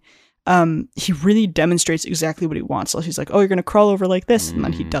linking. He really demonstrates exactly what he wants. So he's like, oh, you're going to crawl over like this. And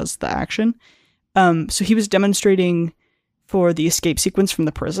then he does the action. So he was demonstrating for the escape sequence from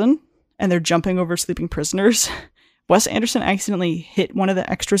the prison, and they're jumping over sleeping prisoners. Wes Anderson accidentally hit one of the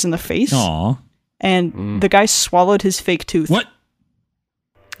extras in the face. Aww. And the guy swallowed his fake tooth. What?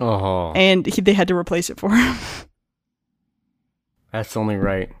 Oh. And they had to replace it for him. That's only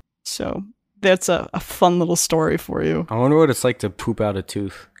right. So that's a fun little story for you. I wonder what it's like to poop out a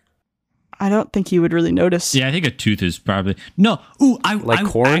tooth. I don't think you would really notice. Yeah, I think a tooth is probably... No. Ooh, I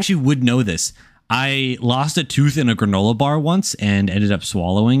corn? actually would know this. I lost a tooth in a granola bar once and ended up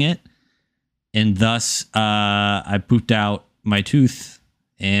swallowing it. and thus I pooped out my tooth,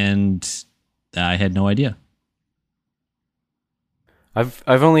 and I had no idea. I've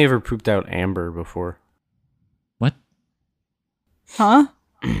only ever pooped out amber before. What? Huh?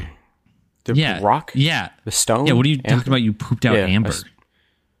 The rock? Yeah. The stone? Yeah, what are you amber? talking about? You pooped out amber.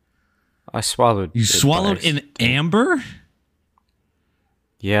 I swallowed. You swallowed an amber?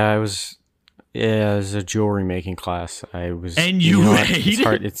 Yeah, it was a jewelry making class. I was. And you know, ate it's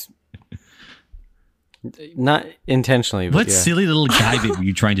hard. It's not intentionally. But what yeah. silly little guy bit were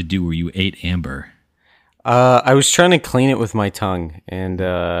you trying to do where you ate amber? I was trying to clean it with my tongue, and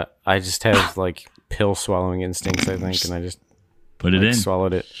I just have like pill swallowing instincts, I think, and I just put it in,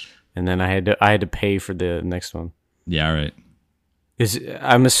 swallowed it, and then I had to pay for the next one. Yeah, all right.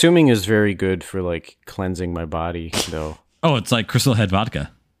 I'm assuming is very good for like cleansing my body, though. Oh, it's like Crystal Head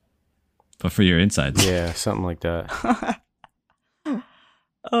vodka, but for your insides. Yeah, something like that.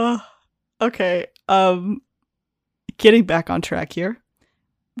 Okay. Getting back on track here.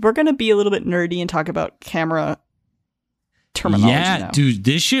 We're going to be a little bit nerdy and talk about camera terminology now. Dude,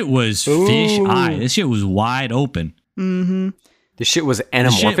 this shit was fish eye. This shit was wide open. Mm-hmm. This shit was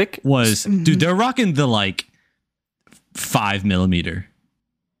anamorphic? Dude, they're rocking the, like, 5 millimeter.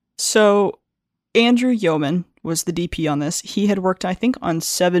 So, Andrew Yeoman was the DP on this. He had worked, I think, on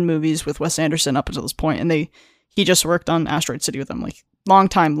 7 movies with Wes Anderson up until this point, and he just worked on Asteroid City with him. Like, long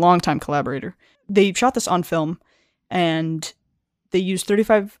time collaborator. They shot this on film, and they used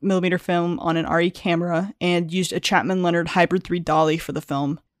 35 millimeter film on an RE camera and used a Chapman Leonard Hybrid 3 dolly for the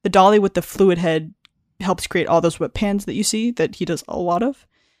film. The dolly with the fluid head helps create all those whip pans that you see that he does a lot of.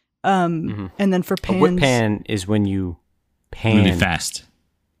 And then for pans... A whip pan is when you pan... Really fast.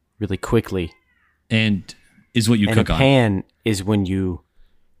 Really quickly. And is what you cook on. And a pan is when you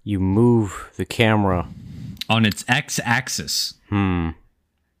move the camera... on its x-axis.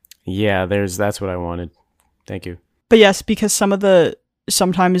 Yeah, that's what I wanted. Thank you. But yes, because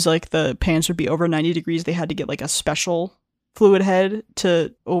sometimes like the pans would be over 90 degrees, they had to get like a special fluid head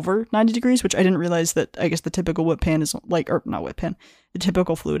to over 90 degrees, which I didn't realize that I guess the typical whip pan is like, or not whip pan, the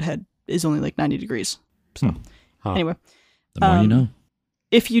typical fluid head is only like 90 degrees. So anyway. The more you know.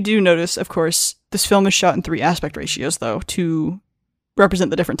 If you do notice, of course, this film is shot in 3 aspect ratios though to represent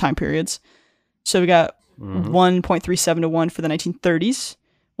the different time periods. So we got 1.37 to 1 for the 1930s.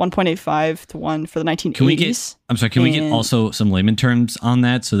 1.85 to 1 for the 1980s. Can we get also some layman terms on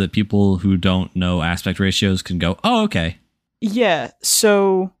that so that people who don't know aspect ratios can go, oh, okay. Yeah,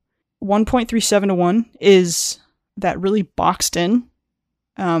 so 1.37 to 1 is that really boxed in,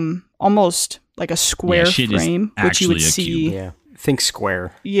 almost like a square frame, which you would see. Cube. Yeah, think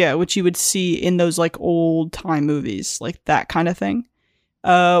square. Yeah, which you would see in those like old time movies, like that kind of thing.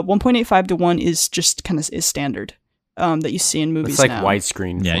 1.85 to 1 is just kind of is standard. That you see in movies. It's like now.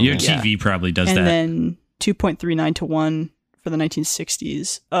 widescreen. Yeah, your TV probably does that. And then 2.39 to 1 for the 1960s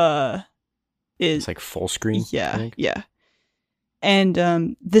is... It's like full screen? Yeah, yeah.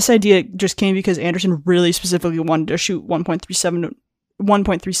 And this idea just came because Anderson really specifically wanted to shoot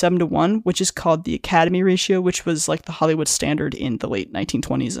 1.37 to 1, which is called the Academy ratio, which was like the Hollywood standard in the late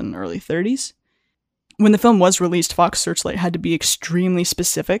 1920s and early 30s. When the film was released, Fox Searchlight had to be extremely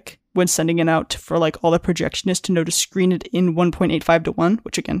specific when sending it out for like all the projectionists to know to screen it in 1.85 to 1,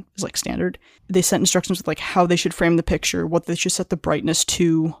 which again is like standard. They sent instructions with like how they should frame the picture, what they should set the brightness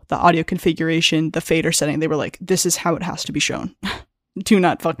to, the audio configuration, the fader setting. They were like, this is how it has to be shown. Do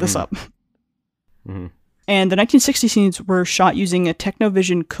not fuck this up. Mm-hmm. And the 1960 scenes were shot using a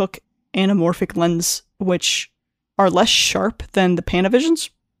Technovision Cooke anamorphic lens, which are less sharp than the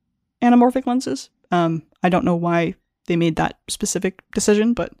Panavision's anamorphic lenses. I don't know why they made that specific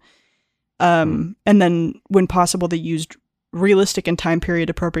decision, but and then when possible they used realistic and time period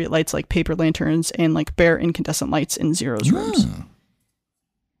appropriate lights like paper lanterns and like bare incandescent lights in Zero's rooms.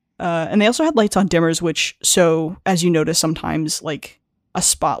 And they also had lights on dimmers, which, so as you notice, sometimes like a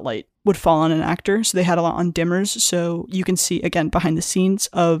spotlight would fall on an actor. So they had a lot on dimmers. So you can see, again, behind the scenes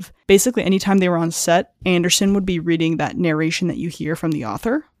of basically anytime they were on set, Anderson would be reading that narration that you hear from the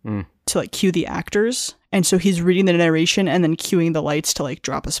author to like cue the actors. And so he's reading the narration and then cueing the lights to like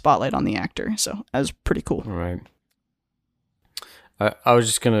drop a spotlight on the actor. So that was pretty cool. Right. I was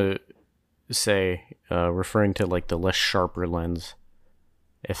just going to say, referring to like the less sharper lens,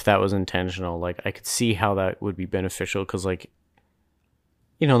 if that was intentional, like I could see how that would be beneficial because like,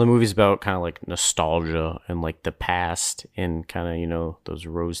 you know, the movie's about kind of like nostalgia and like the past and kind of, you know, those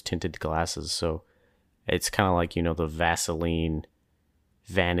rose tinted glasses. So it's kind of like, you know, the Vaseline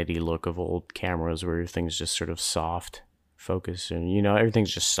vanity look of old cameras where everything's just sort of soft focus and, you know,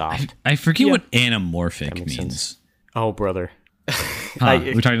 everything's just soft. I forget what anamorphic means. Sense. Oh, brother.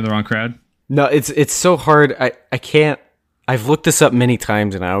 We're talking to the wrong crowd? No, it's so hard. I can't. I've looked this up many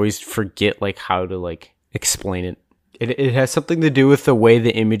times, and I always forget like how to like explain it. It has something to do with the way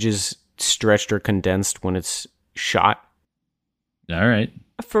the image is stretched or condensed when it's shot. All right.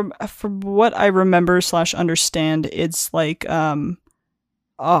 From what I remember / understand, it's like I'm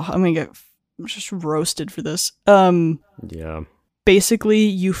gonna get just roasted for this. Yeah. Basically,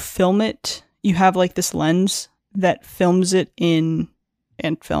 you film it. You have like this lens that films it in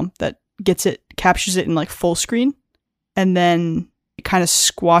film that captures it in like full screen, and then it kind of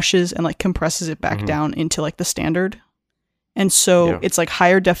squashes and like compresses it back down into like the standard. And so it's like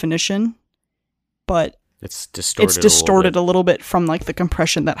higher definition, but it's distorted a little bit from like the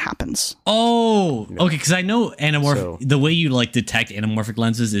compression that happens. Oh, okay. Because I know the way you like detect anamorphic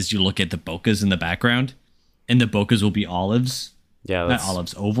lenses is you look at the bokehs in the background, and the bokehs will be olives. Yeah, not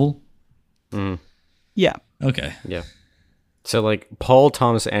olives, oval. Yeah. Okay. Yeah. So like Paul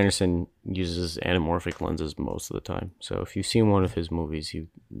Thomas Anderson uses anamorphic lenses most of the time. So if you've seen one of his movies,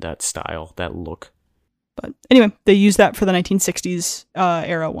 that style, that look. But anyway, they use that for the 1960s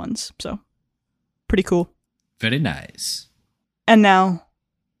era ones. So pretty cool. Very nice. And now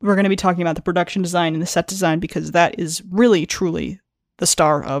we're going to be talking about the production design and the set design, because that is really, truly the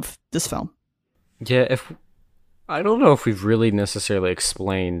star of this film. Yeah, I don't know if we've really necessarily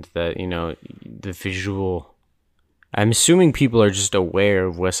explained that, the visual. I'm assuming people are just aware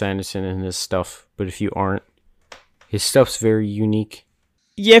of Wes Anderson and his stuff, but if you aren't, his stuff's very unique.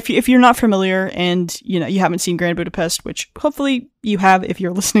 Yeah, if you're not familiar and you haven't seen Grand Budapest, which hopefully you have if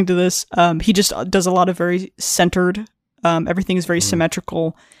you're listening to this, he just does a lot of very centered. Everything is very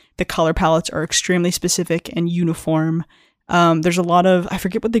symmetrical. The color palettes are extremely specific and uniform. There's a lot of, I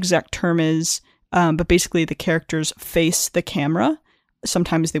forget what the exact term is, but basically the characters face the camera.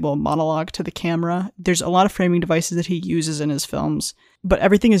 Sometimes they will monologue to the camera. There's a lot of framing devices that he uses in his films, but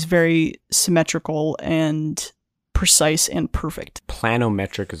everything is very symmetrical and precise and perfect.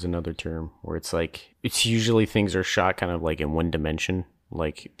 Planometric is another term where it's usually things are shot kind of like in one dimension,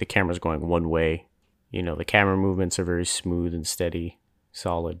 like the camera's going one way. The camera movements are very smooth and steady,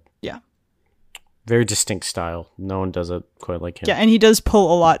 solid. Yeah. Very distinct style. No one does it quite like him. Yeah, and he does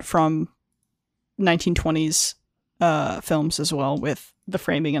pull a lot from 1920s films as well with the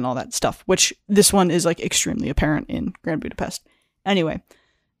framing and all that stuff, which this one is like extremely apparent in Grand Budapest. Anyway,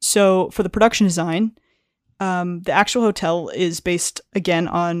 so for the production design, the actual hotel is based again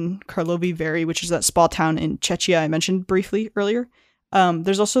on Karlovy Vary, which is that small town in Czechia I mentioned briefly earlier.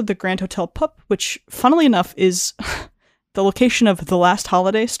 There's also the Grand Hotel Pup, which funnily enough is the location of The Last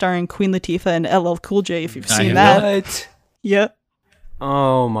Holiday, starring Queen Latifah and LL Cool J, if you've seen that. What? Yeah.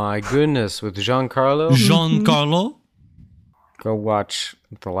 Oh my goodness, with Giancarlo? Giancarlo? Go watch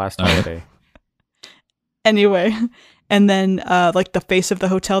The Last Holiday. Anyway, and then like the face of the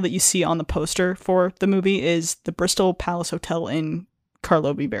hotel that you see on the poster for the movie is the Bristol Palace Hotel in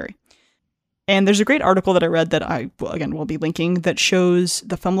Karlovy Vary. And there's a great article that I read that I, again, will be linking that shows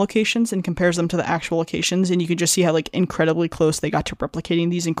the film locations and compares them to the actual locations. And you can just see how like incredibly close they got to replicating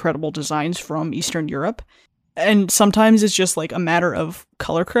these incredible designs from Eastern Europe. And sometimes it's just like a matter of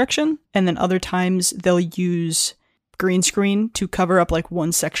color correction. And then other times they'll use green screen to cover up like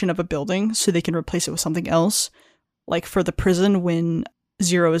one section of a building so they can replace it with something else. Like for the prison when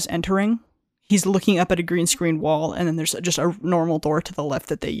Zero is entering, he's looking up at a green screen wall, and then there's just a normal door to the left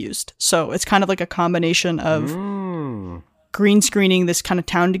that they used. So it's kind of like a combination of green screening this kind of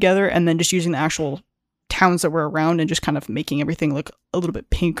town together and then just using the actual towns that were around and just kind of making everything look a little bit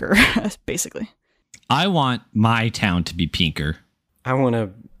pinker, basically. I want my town to be pinker. I want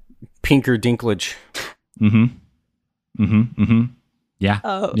a pinker Dinklage. Yeah. Yeah.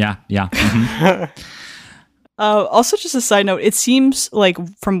 Mm-hmm. Also, just a side note, it seems like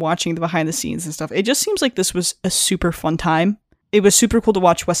from watching the behind the scenes and stuff, it just seems like this was a super fun time. It was super cool to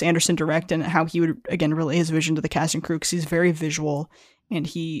watch Wes Anderson direct and how he would, again, relay his vision to the cast and crew, because he's very visual and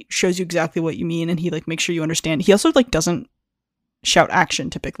he shows you exactly what you mean and he like makes sure you understand. He also like doesn't shout action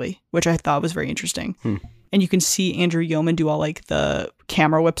typically, which I thought was very interesting. And you can see Andrew Yeoman do all like the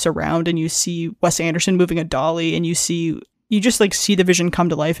camera whips around, and you see Wes Anderson moving a dolly, and you just like see the vision come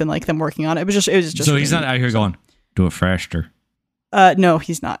to life and like them working on it. It was just. So he's not out here going, do it faster. No,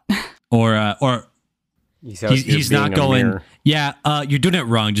 he's not. Or he's not going, yeah, you're doing it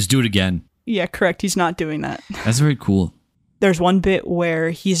wrong. Just do it again. Yeah, correct. He's not doing that. That's very cool. There's one bit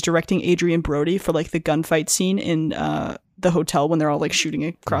where he's directing Adrian Brody for like the gunfight scene in the hotel when they're all like shooting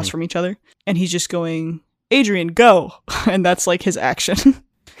across from each other. And he's just going, Adrian, go. And that's like his action.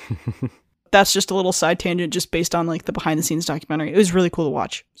 That's just a little side tangent just based on like the behind the scenes documentary. It was really cool to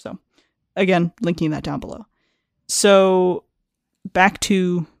watch. So again, linking that down below. So back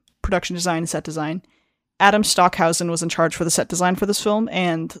to production design and set design. Adam Stockhausen was in charge for the set design for this film,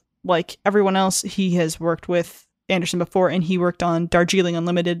 and like everyone else, he has worked with Anderson before, and he worked on Darjeeling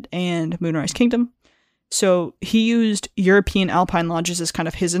Unlimited and Moonrise Kingdom. So he used European alpine lodges as kind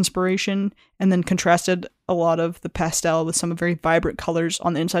of his inspiration, and then contrasted a lot of the pastel with some very vibrant colors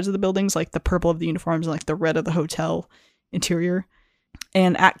on the insides of the buildings, like the purple of the uniforms and like the red of the hotel interior.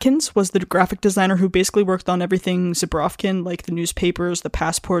 And Atkins was the graphic designer who basically worked on everything Zabrowkin, like the newspapers, the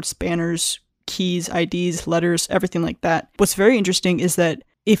passports, banners, keys, IDs, letters, everything like that. What's very interesting is that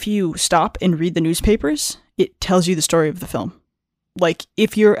if you stop and read the newspapers, it tells you the story of the film. Like,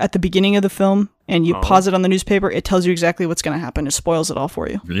 if you're at the beginning of the film and you pause it on the newspaper, it tells you exactly what's going to happen. It spoils it all for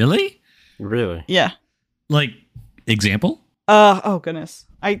you. Really? Really? Yeah. Like, example? Oh goodness.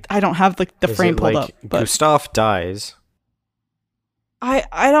 I don't have the frame pulled up. But Gustav dies.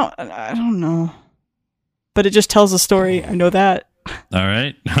 I don't know. But it just tells the story. I know that. All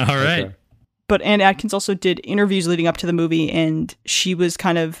right. All right. Okay. But Anne Atkins also did interviews leading up to the movie, and she was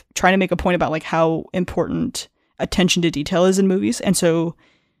kind of trying to make a point about like how important attention to detail is in movies. And so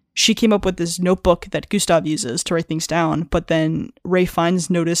she came up with this notebook that Gustav uses to write things down. But then Ray Fiennes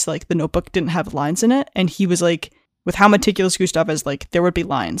noticed like the notebook didn't have lines in it, and he was like, with how meticulous Gustav is, like, there would be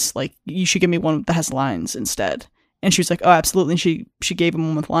lines. Like, you should give me one that has lines instead. And she was like, oh, absolutely. And she gave him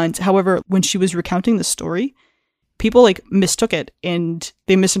one with lines. However, when she was recounting the story, people like mistook it, and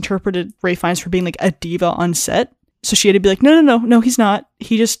they misinterpreted Ray Fiennes for being like a diva on set. So she had to be like, no, he's not.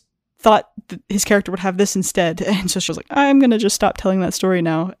 He just thought that his character would have this instead. And so she was like, I'm going to just stop telling that story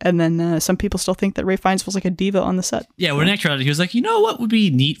now. And then some people still think that Ray Fiennes was like a diva on the set. Yeah, when actuality, he was like, you know what would be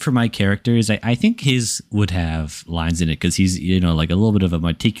neat for my character is I think his would have lines in it because he's, you know, like a little bit of a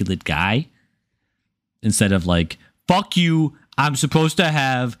articulate guy instead of like, fuck you, I'm supposed to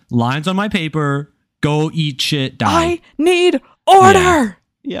have lines on my paper, go eat shit, die. I need order!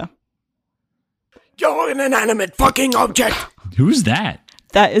 Yeah. You're an inanimate fucking object! Who's that?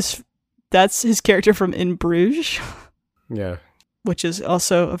 That's his character from In Bruges. Yeah. Which is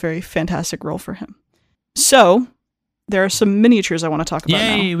also a very fantastic role for him. So, there are some miniatures I want to talk about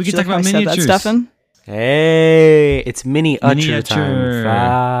now. Yay, we can Would talk you like about when I said miniatures. that, Stefan? Hey, it's miniature Miniature. time,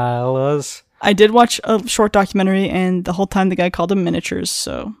 fellas. I did watch a short documentary, and the whole time the guy called them miniatures,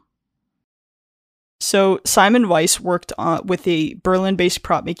 so Simon Weiss worked with a Berlin-based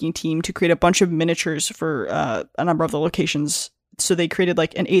prop-making team to create a bunch of miniatures for a number of the locations. So they created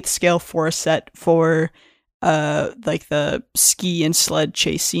like an 8th scale forest set for like the ski and sled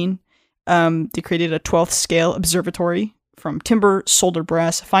chase scene. They created a 12th scale observatory from timber, solder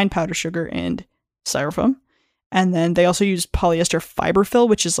brass, fine powder sugar, and styrofoam. And then they also used polyester fiber fill,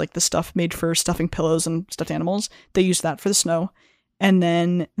 which is like the stuff made for stuffing pillows and stuffed animals. They used that for the snow. And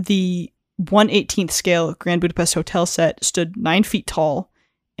then the 1/18th scale Grand Budapest Hotel set stood 9 feet tall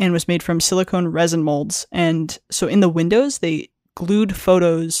and was made from silicone resin molds. And so in the windows, they glued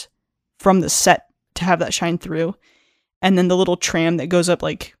photos from the set to have that shine through. And then the little tram that goes up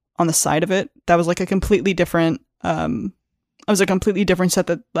like on the side of it, that was like a completely different, set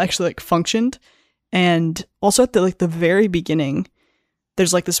that actually like functioned. And also at the very beginning,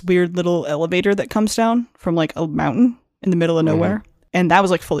 there's like this weird little elevator that comes down from like a mountain in the middle of nowhere. Mm-hmm. And that was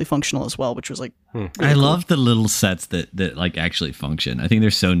like fully functional as well, which was like really I cool. love the little sets that like actually function. I think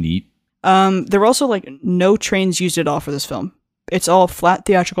they're so neat. There were also like no trains used at all for this film. It's all flat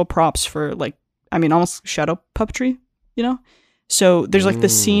theatrical props for like, I mean, almost shadow puppetry, you know? So there's like the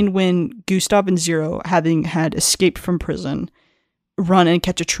scene when Gustav and Zero, having had escaped from prison, run and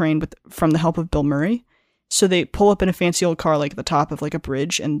catch a train from the help of Bill Murray. So they pull up in a fancy old car like at the top of like a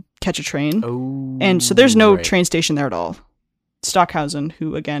bridge and catch a train. Oh, and so there's no right. train station there at all. Stockhausen,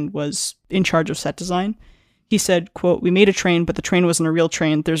 who again was in charge of set design, he said, quote, "We made a train, but the train wasn't a real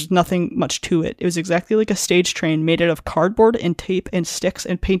train. There's nothing much to it. It was exactly like a stage train made out of cardboard and tape and sticks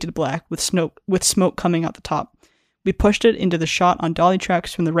and painted black with smoke coming out the top. We pushed it into the shot on dolly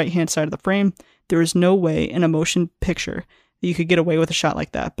tracks from the right-hand side of the frame. There was no way in a motion picture that you could get away with a shot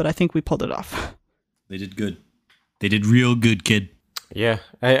like that, but I think we pulled it off." They did good. They did real good, kid. Yeah,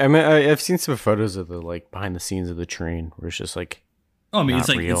 I mean, I've seen some photos of the like behind the scenes of the train where it's just like, Oh, I mean, not it's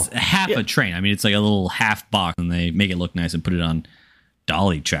like real. it's half a train. I mean, it's like a little half box, and they make it look nice and put it on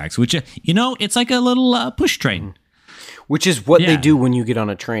dolly tracks, which, you know, it's like a little push train. which is what they Yeah. do when you get on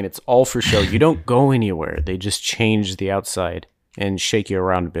a train. It's all for show. You don't go anywhere. They just change the outside and shake you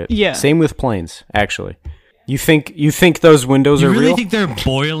around a bit. Yeah. Same with planes, actually. You think those windows You are really real? think they're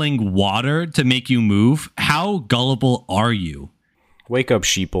boiling water to make you move? How gullible are you? Wake up,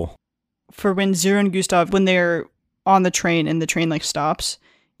 sheeple. For when Zero and Gustav, when they're on the train and the train like stops,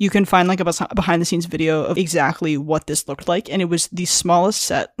 You can find like a behind the scenes video of exactly what this looked like. And it was the smallest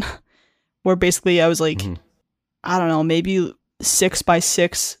set where basically I was like, I don't know, maybe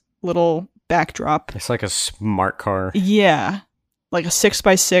 6x6 little backdrop. It's like a smart car. Yeah. Like a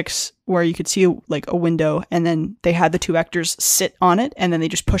 6x6 where you could see like a window, and then they had the two actors sit on it, and then they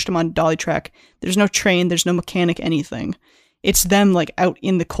just pushed them on a dolly track. There's no train, there's no mechanic, anything. It's them like out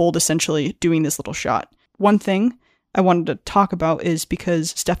in the cold essentially doing this little shot. One thing I wanted to talk about is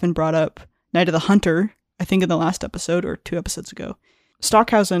because Stefan brought up Night of the Hunter, I think in the last episode or 2 episodes ago.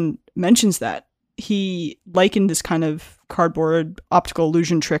 Stockhausen mentions that. He likened this kind of cardboard optical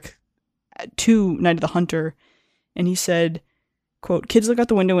illusion trick to Night of the Hunter, and he said, quote, "Kids look out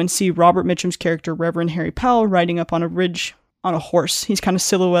the window and see Robert Mitchum's character, Reverend Harry Powell, riding up on a ridge on a horse. He's kind of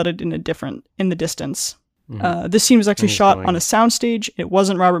silhouetted in the distance." This scene was actually shot on a soundstage. It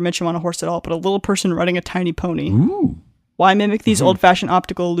wasn't Robert Mitchum on a horse at all, but a little person riding a tiny pony. Ooh. Why mimic these old-fashioned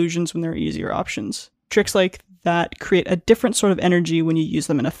optical illusions when there are easier options? Tricks like that create a different sort of energy when you use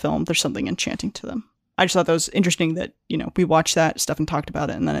them in a film. There's something enchanting to them. I just thought that was interesting that, you know, we watched that stuff and talked about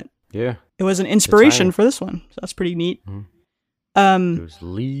it, and then it was an inspiration for this one. So that's pretty neat. It was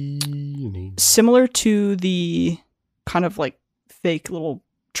leaning. Similar to the kind of like fake little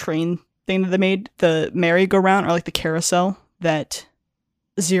train thing that they made, the merry-go-round, or like the carousel that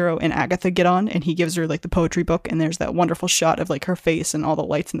Zero and Agatha get on, and he gives her like the poetry book, and there's that wonderful shot of like her face and all the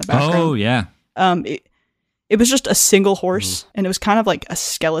lights in the background. Oh yeah. It was just a single horse, and it was kind of like a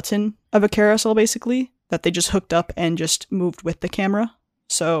skeleton of a carousel basically that they just hooked up and just moved with the camera.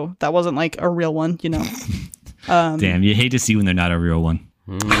 So that wasn't like a real one, you know. Damn, you hate to see when they're not a real one.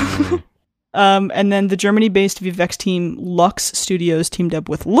 And then the Germany-based VFX team Lux Studios teamed up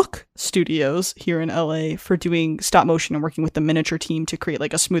with Look Studios here in LA for doing stop motion and working with the miniature team to create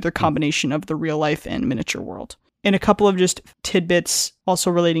like a smoother combination of the real life and miniature world. And a couple of just tidbits also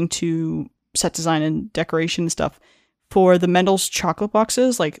relating to set design and decoration and stuff. For the Mendel's chocolate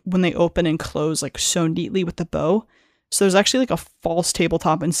boxes, like when they open and close like so neatly with the bow. So there's actually like a false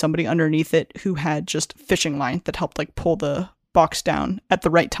tabletop and somebody underneath it who had just fishing line that helped like pull the box down at the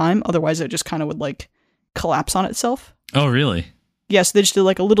right time. Otherwise it just kind of would like collapse on itself. Oh, really? Yeah, so they just did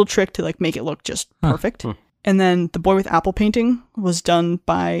like a little trick to like make it look just perfect. And then the boy with apple painting was done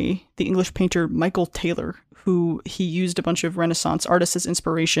by the English painter Michael Taylor, who he used a bunch of Renaissance artists as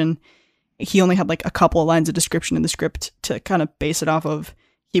inspiration. He only had like a couple of lines of description in the script to kind of base it off of.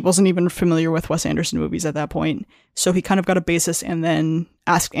 He wasn't even familiar with Wes Anderson movies at that point. So he kind of got a basis and then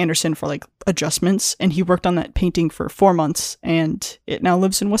asked Anderson for like adjustments. And he worked on that painting for 4 months, and it now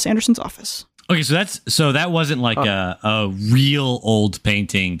lives in Wes Anderson's office. Okay, so that wasn't like a real old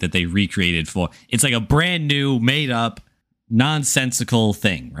painting that they recreated for. It's like a brand new, made up, nonsensical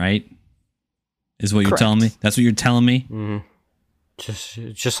thing, right? Is what you're telling me? That's what you're telling me? Mm-hmm.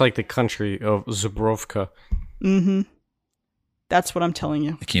 Just like the country of Zubrovka. Mm-hmm. That's what I'm telling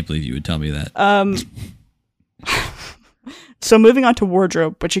you. I can't believe you would tell me that. So moving on to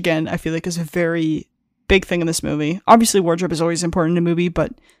wardrobe, which again, I feel like is a very big thing in this movie. Obviously, wardrobe is always important in a movie,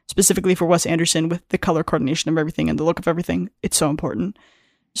 but specifically for Wes Anderson with the color coordination of everything and the look of everything, it's so important.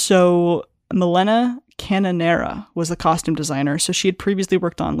 So Milena Cananera was the costume designer. So she had previously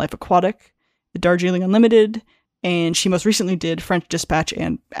worked on Life Aquatic, The Darjeeling Unlimited, and she most recently did French Dispatch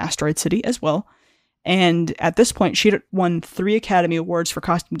and Asteroid City as well. And at this point, she had won 3 Academy Awards for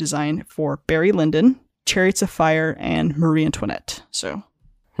costume design for Barry Lyndon, Chariots of Fire, and Marie Antoinette. So,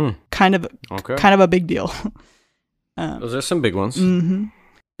 kind of a big deal. Those are some big ones. Mm-hmm.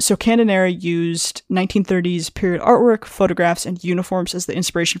 So Cananera used 1930s period artwork, photographs, and uniforms as the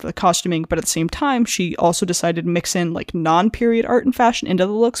inspiration for the costuming, but at the same time, she also decided to mix in like non-period art and fashion into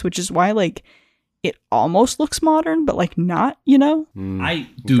the looks, which is why like it almost looks modern, but like not, you know?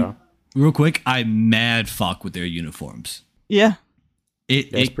 Real quick, I mad fuck with their uniforms. Yeah.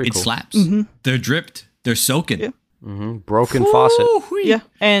 It cool. Slaps. Mm-hmm. They're dripped. They're soaking. Yeah. Mm-hmm. Broken faucet. Yeah.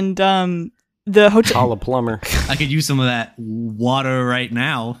 And the hotel. Call a plumber. I could use some of that water right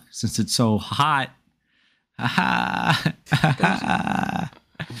now since it's so hot.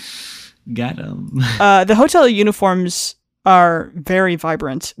 Got him. The hotel uniforms are very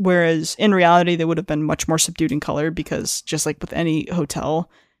vibrant, whereas in reality they would have been much more subdued in color because just like with any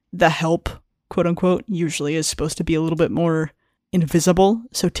hotel, the help, quote unquote, usually is supposed to be a little bit more invisible.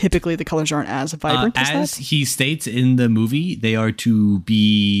 So typically the colors aren't as vibrant as he states in the movie, they are to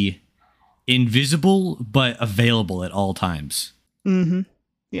be invisible but available at all times. Mm-hmm.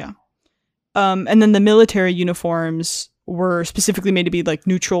 Yeah. And then the military uniforms were specifically made to be like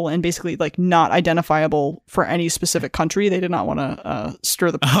neutral and basically like not identifiable for any specific country. They did not want to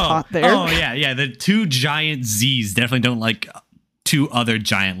stir the pot there. Oh yeah. The 2 giant Z's definitely don't like two other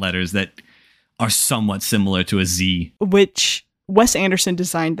giant letters that are somewhat similar to a Z. Which Wes Anderson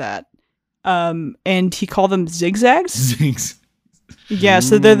designed that. And he called them zigzags. Zings. Yeah,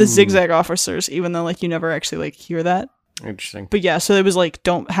 so they're the zigzag officers, even though like you never actually like hear that. Interesting. But yeah, so it was like,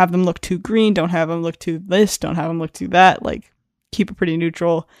 don't have them look too green, don't have them look too this, don't have them look too that. Like, keep it pretty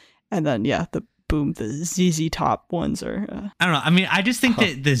neutral. And then yeah, the ZZ Top ones are. I don't know. I mean, I just think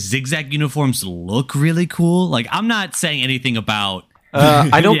that the zigzag uniforms look really cool. Like, I'm not saying anything about.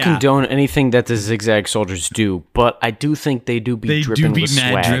 I don't condone anything that the zigzag soldiers do, but I do think they do be dripping with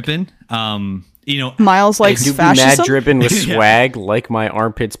swag. Mad dripping. Miles likes they do fascism. Be mad dripping with swag, like my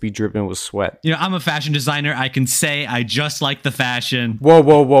armpits be dripping with sweat. I'm a fashion designer. I can say I just like the fashion.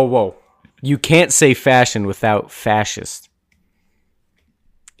 Whoa. You can't say fashion without fascist.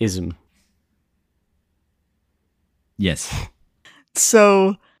 Ism. Yes.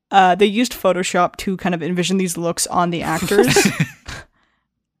 So they used Photoshop to kind of envision these looks on the actors.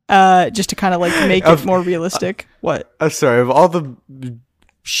 Just to kind of like make it more realistic. What? I'm sorry, of all the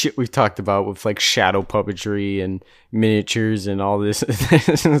shit we've talked about with like shadow puppetry and miniatures and all this,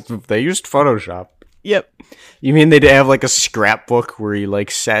 they used Photoshop. Yep. You mean they'd have like a scrapbook where you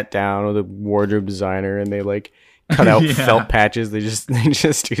like sat down with a wardrobe designer and they like cut out felt patches? They just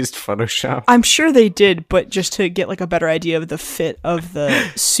used Photoshop. I'm sure they did, but just to get like a better idea of the fit of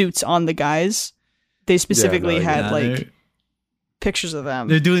the suits on the guys, they specifically had like pictures of them.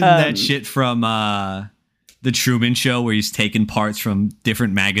 They're doing that shit from the Truman Show where he's taking parts from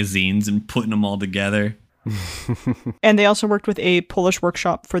different magazines and putting them all together. And they also worked with a Polish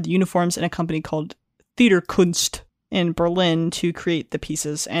workshop for the uniforms in a company called Theaterkunst in Berlin to create the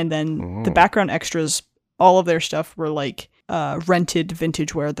pieces. And then the background extras, all of their stuff were like rented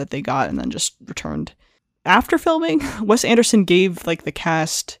vintage wear that they got and then just returned. After filming, Wes Anderson gave like the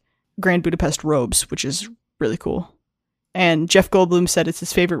cast Grand Budapest robes, which is really cool. And Jeff Goldblum said it's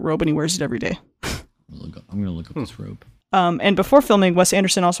his favorite robe and he wears it every day. I'm going to look up this robe. And before filming, Wes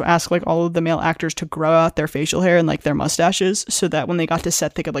Anderson also asked like all of the male actors to grow out their facial hair and like their mustaches so that when they got to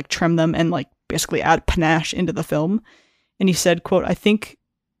set, they could like trim them and like basically add panache into the film. And he said, quote, "I think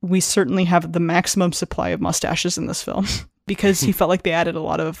we certainly have the maximum supply of mustaches in this film," because he felt like they added a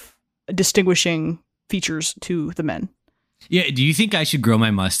lot of distinguishing features to the men. Yeah. Do you think I should grow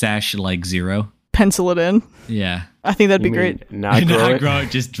my mustache like zero? Pencil it in. Yeah. I think that'd be great. Not grow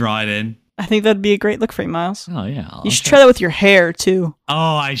it, just draw it in. I think that'd be a great look for you, Miles. Oh, yeah. You should try that with your hair, too.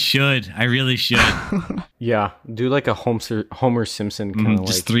 Oh, I should. I really should. Yeah. Do like a Homer Simpson kind of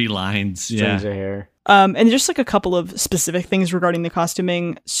just like 3 lines. strings of hair. And just like a couple of specific things regarding the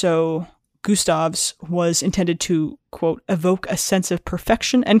costuming. So Gustav's was intended to, quote, evoke a sense of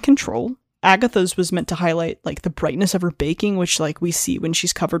perfection and control. Agatha's was meant to highlight like the brightness of her baking, which like we see when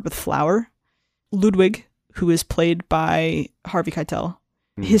she's covered with flour. Ludwig, who is played by Harvey Keitel,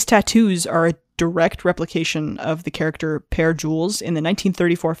 his tattoos are a direct replication of the character Père Jules in the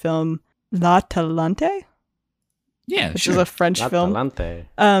 1934 film La Talente. Yeah, which is a French film.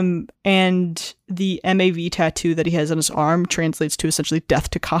 And the MAV tattoo that he has on his arm translates to essentially death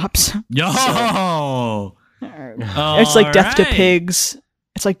to cops. Yo! It's like death to pigs.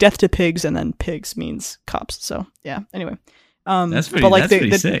 It's like death to pigs, and then pigs means cops. So yeah. Anyway, that's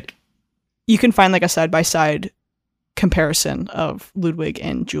pretty sick. You can find like a side-by-side comparison of Ludwig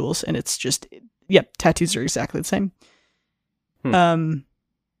and Jules, and it's just, yep, tattoos are exactly the same.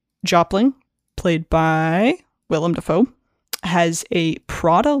 Jopling, played by Willem Dafoe, has a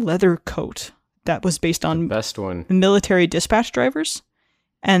Prada leather coat that was based on the best one. Military dispatch drivers.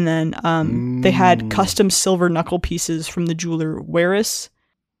 And then they had custom silver knuckle pieces from the jeweler Waris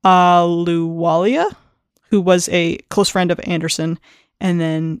Ahluwalia, who was a close friend of Anderson. And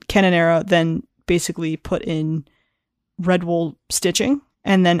then Canonera then basically put in red wool stitching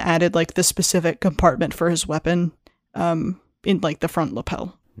and then added like the specific compartment for his weapon in like the front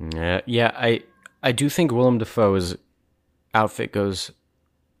lapel. Yeah, I do think Willem Dafoe's outfit goes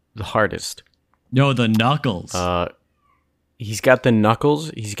the hardest. No, the knuckles. He's got the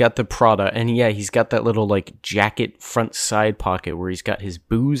knuckles, he's got the Prada, and yeah, he's got that little like jacket front side pocket where he's got his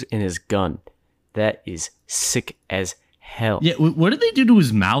booze and his gun. That is sick as hell. Yeah, what did they do to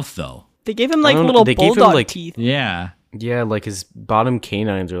his mouth though? They gave him like little bulldog like, teeth. Yeah. Yeah, like his bottom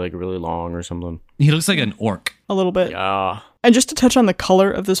canines are like really long or something. He looks like an orc. A little bit. Yeah. And just to touch on the color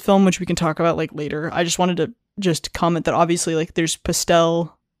of this film, which we can talk about like later, I just wanted to just comment that obviously like there's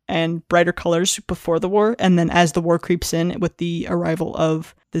pastel and brighter colors before the war, and then as the war creeps in with the arrival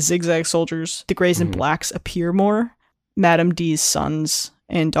of the zigzag soldiers, the grays and blacks appear more. Madame D's sons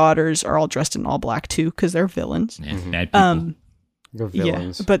and daughters are all dressed in all black too, because they're villains. Yeah, bad people. They're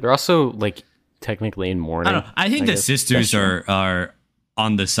villains. Yeah, but they're also like technically in mourning. I don't know. I think the guess. sisters are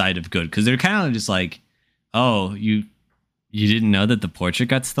on the side of good because they're kind of just like, oh, you didn't know that the portrait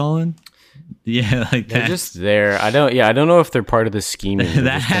got stolen? Yeah, like They're that. just there. I don't know if they're part of the scheming.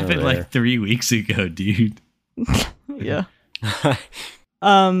 That happened like 3 weeks ago, dude. Yeah.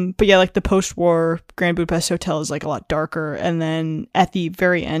 But yeah, like the post-war Grand Budapest Hotel is like a lot darker, and then at the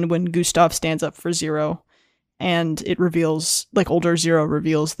very end when Gustav stands up for Zero and it reveals, like older Zero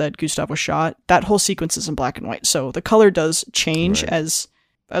reveals that Gustav was shot, that whole sequence is in black and white, so the color does change as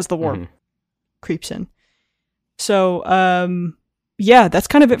the war creeps in. So yeah, that's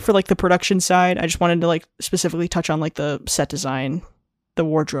kind of it for like the production side. I just wanted to like specifically touch on like the set design, the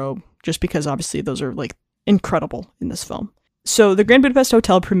wardrobe, just because obviously those are like incredible in this film. So the Grand Budapest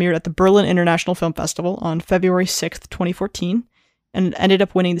Hotel premiered at the Berlin International Film Festival on February 6th, 2014, and ended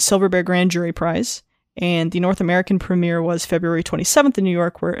up winning the Silver Bear Grand Jury Prize. And the North American premiere was February 27th in New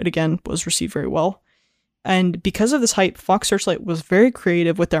York, where it again was received very well. And because of this hype, Fox Searchlight was very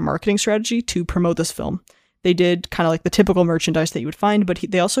creative with their marketing strategy to promote this film. They did kind of like the typical merchandise that you would find, but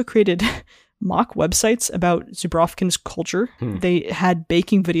they also created mock websites about Zubrovkin's culture. They had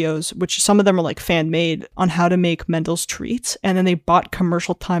baking videos, which some of them are like fan made, on how to make Mendel's treats, and then they bought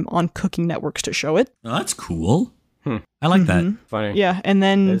commercial time on cooking networks to show it. Oh, that's cool. I like that. Funny. Yeah, and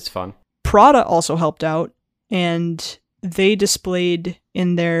then It's fun. Prada also helped out, and they displayed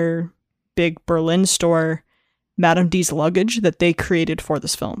in their big Berlin store Madame D's luggage that they created for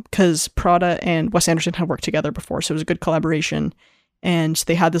this film, because Prada and Wes Anderson had worked together before, so it was a good collaboration. And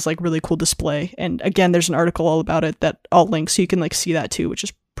they had this like really cool display. And again, there's an article all about it that I'll link, so you can like see that too, which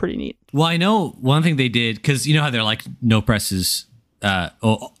is pretty neat. Well, I know one thing they did, because you know how they're like, no press is,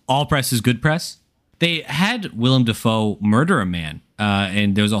 all press is good press. They had Willem Dafoe murder a man,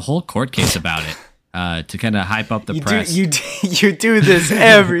 and there was a whole court case about it. To kind of hype up the press. You do this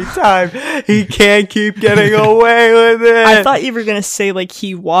every time. He can't keep getting away with it. I thought you were going to say like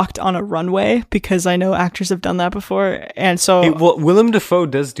he walked on a runway, because I know actors have done that before. And so well, Willem Dafoe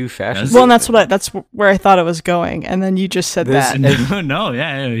does do fashion. well, and that's where I thought it was going. And then you just said that. No,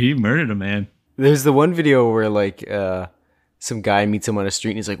 yeah, he murdered a man. There's the one video where like some guy meets him on a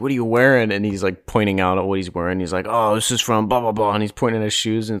street and he's like, "What are you wearing?" And he's like pointing out at what he's wearing. He's like, "Oh, this is from blah blah blah," and he's pointing at his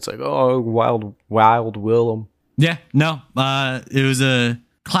shoes and it's like, "Oh, wild Willem." Yeah, no, it was a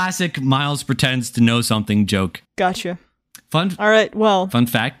classic Miles pretends to know something joke. Gotcha. All right, well. Fun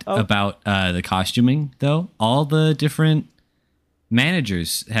fact about the costuming, though. All the different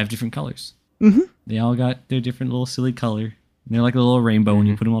managers have different colors. Mm-hmm. They all got their different little silly color. And they're like a little rainbow when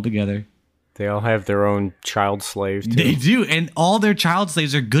you put them all together. They all have their own child slave, too. They do, and all their child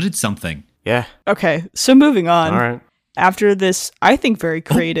slaves are good at something. Yeah. Okay, so moving on. All right. After this, I think, very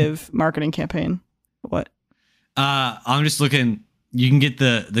creative marketing campaign. What? I'm just looking. You can get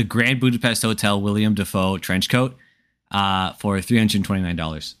the Grand Budapest Hotel William Dafoe trench coat for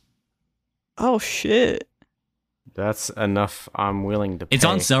 $329. Oh, shit. That's enough I'm willing to pay. It's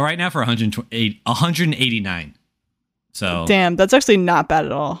on sale right now for $189. So Damn, that's actually not bad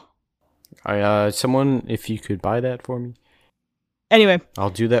at all. Someone, if you could buy that for me. Anyway. I'll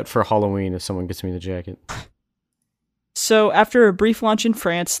do that for Halloween if someone gets me the jacket. So after a brief launch in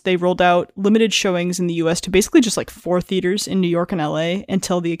France, they rolled out limited showings in the US to basically just like 4 theaters in New York and LA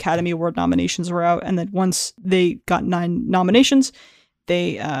until the Academy Award nominations were out. And then once they got 9 nominations,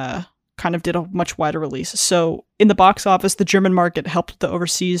 they kind of did a much wider release. So in the box office, the German market helped the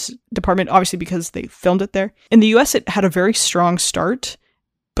overseas department, obviously because they filmed it there. In the US, it had a very strong start,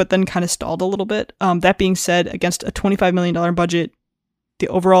 but then kind of stalled a little bit. That being said, against a $25 million budget, the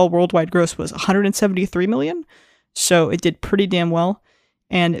overall worldwide gross was $173 million. So it did pretty damn well.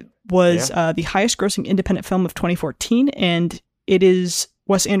 And it was the highest grossing independent film of 2014. And it is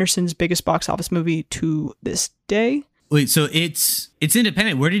Wes Anderson's biggest box office movie to this day. Wait, so it's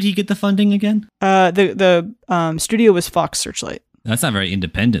independent. Where did he get the funding again? The studio was Fox Searchlight. That's not very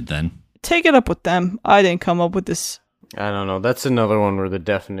independent then. Take it up with them. I didn't come up with this. I don't know. That's another one where the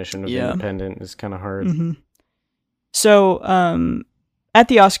definition of independent is kind of hard. Mm-hmm. So at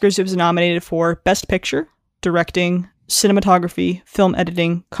the Oscars, it was nominated for Best Picture, Directing, Cinematography, Film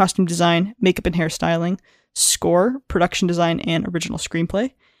Editing, Costume Design, Makeup and Hairstyling, Score, Production Design, and Original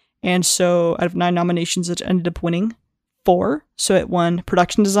Screenplay. And so out of 9 nominations, it ended up winning 4. So it won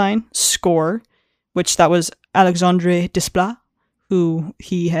Production Design, Score, which that was Alexandre Desplat, who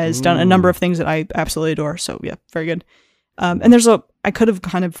he has done a number of things that I absolutely adore. So yeah, very good. And I could have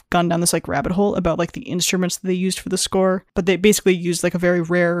kind of gone down this like rabbit hole about like the instruments that they used for the score, but they basically used like a very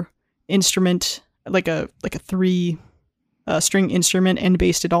rare instrument, like a 3 string instrument, and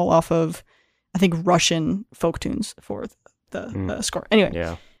based it all off of, I think, Russian folk tunes for the score.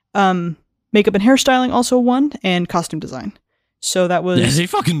 Anyway, Makeup and hairstyling also won, and costume design. So that was... Yeah, they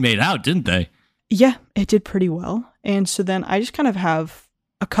fucking made out, didn't they? Yeah, it did pretty well. And so then I just kind of have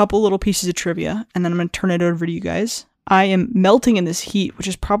a couple little pieces of trivia, and then I'm going to turn it over to you guys. I am melting in this heat, which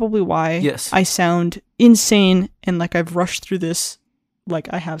is probably why I sound insane and like I've rushed through this like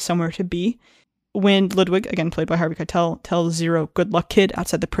I have somewhere to be. When Ludwig, again played by Harvey Keitel, tells Zero good luck kid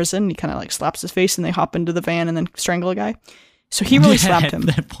outside the prison, he kind of like slaps his face and they hop into the van and then strangle a guy. So he really slapped him.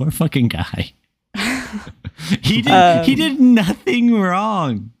 That poor fucking guy. He did nothing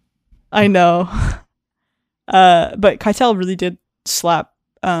wrong. I know. But Keitel really did slap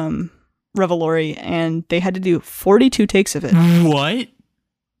Revelori, and they had to do 42 takes of it. What?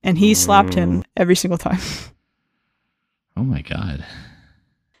 And he slapped him every single time. Oh my god.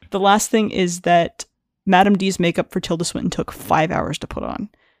 The last thing is that Madame D's makeup for Tilda Swinton took 5 hours to put on.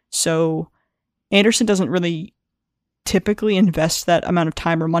 So Anderson doesn't really typically invest that amount of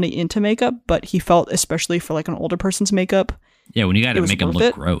time or money into makeup, but he felt, especially for like an older person's makeup, yeah, when you got to make him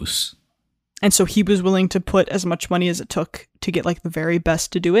look gross. And so he was willing to put as much money as it took to get like the very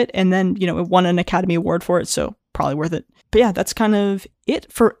best to do it. And then, you know, it won an Academy Award for it, so probably worth it. But yeah, that's kind of it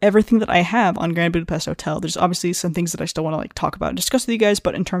for everything that I have on Grand Budapest Hotel. There's obviously some things that I still want to like talk about and discuss with you guys,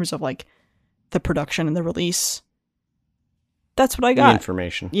 but in terms of like the production and the release, that's what I got. The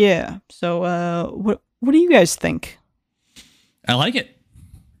information. Yeah. So what do you guys think? I like it.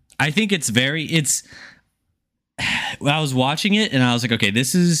 I think I was watching it and I was like, okay,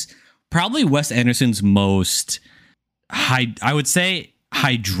 this is probably Wes Anderson's most I would say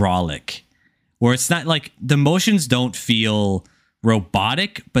hydraulic, where it's not like the motions don't feel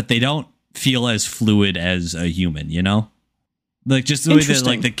robotic, but they don't feel as fluid as a human, you know? Like just the way that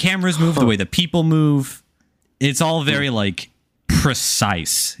like the cameras move, the way the people move, it's all very like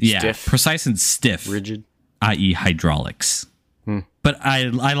precise. Yeah, stiff. Precise and stiff. Rigid. I.e. hydraulics. But I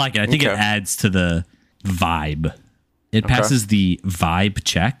like it. I think it adds to the vibe. It passes the vibe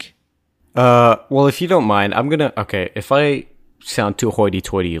check. Well, if you don't mind, I'm gonna... Okay, if I sound too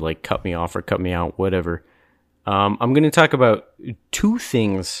hoity-toity, like cut me off or cut me out, whatever, I'm gonna talk about two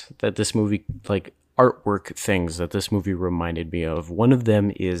things that this movie, like artwork things that this movie reminded me of. One of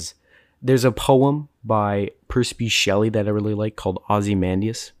them is, there's a poem by Percy Shelley that I really like called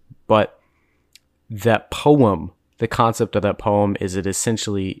Ozymandias, but that poem... The concept of that poem is it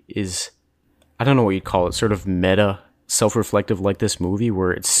essentially is, I don't know what you'd call it, sort of meta, self-reflective like this movie,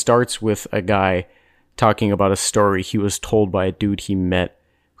 where it starts with a guy talking about a story he was told by a dude he met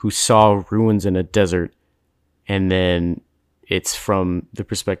who saw ruins in a desert, and then it's from the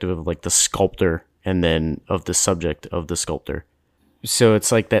perspective of like the sculptor and then of the subject of the sculptor. So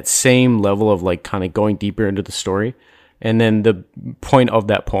it's like that same level of like kind of going deeper into the story. And then the point of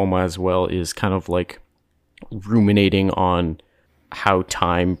that poem as well is kind of like ruminating on how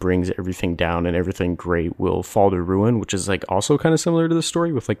time brings everything down and everything great will fall to ruin, which is like also kind of similar to the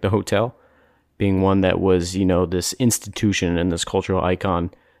story with like the hotel being one that was, you know, this institution and this cultural icon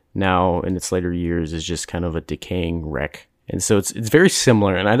now in its later years is just kind of a decaying wreck. And so it's very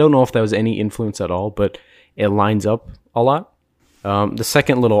similar, and I don't know if that was any influence at all, but it lines up a lot. The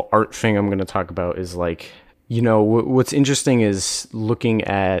second little art thing I'm going to talk about is like, you know, what's interesting is looking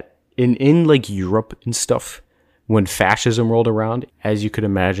at in like Europe and stuff, when fascism rolled around, as you could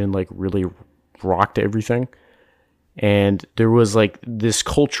imagine, like really rocked everything. And there was like this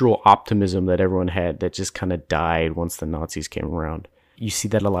cultural optimism that everyone had that just kind of died once the Nazis came around. You see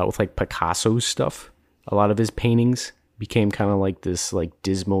that a lot with like Picasso's stuff. A lot of his paintings became kind of like this like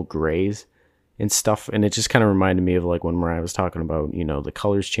dismal grays and stuff. And it just kind of reminded me of like when Mariah was talking about, you know, the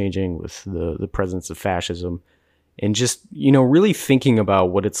colors changing with the presence of fascism. And just, you know, really thinking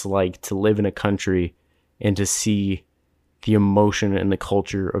about what it's like to live in a country and to see the emotion and the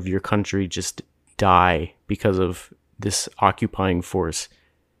culture of your country just die because of this occupying force.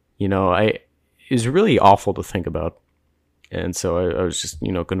 You know, it was really awful to think about. And so I was just,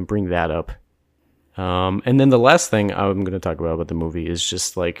 you know, going to bring that up. And then the last thing I'm going to talk about the movie is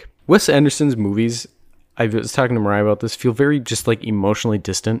just like Wes Anderson's movies. I was talking to Mariah about this, feel very just like emotionally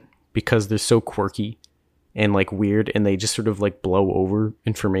distant because they're so quirky and like weird, and they just sort of like blow over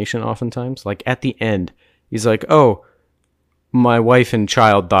information oftentimes. Like at the end, he's like, "Oh, my wife and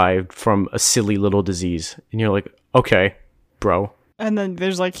child died from a silly little disease," and you're like, "Okay, bro." And then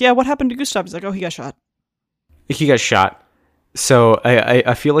there's like, "Yeah, what happened to Gustav?" He's like, "Oh, he got shot." He got shot. So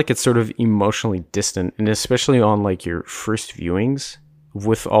I feel like it's sort of emotionally distant, and especially on like your first viewings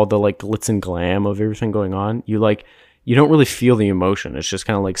with all the like glitz and glam of everything going on, you don't really feel the emotion. It's just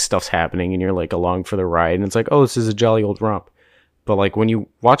kind of like stuff's happening and you're like along for the ride, and it's like, oh, this is a jolly old romp. But like when you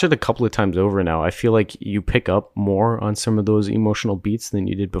watch it a couple of times over now, I feel like you pick up more on some of those emotional beats than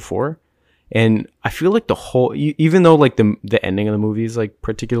you did before. And I feel like the whole, even though like the ending of the movie is like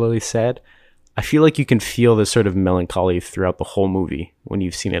particularly sad, I feel like you can feel this sort of melancholy throughout the whole movie when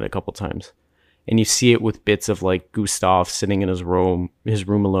you've seen it a couple times. And you see it with bits of like Gustav sitting in his room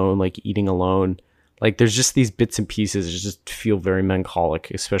alone, like eating alone. Like there's just these bits and pieces that just feel very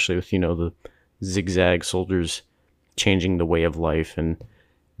melancholic, especially with, the zigzag soldiers changing the way of life. And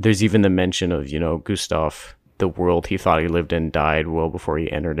there's even the mention of, Gustav, the world he thought he lived in died well before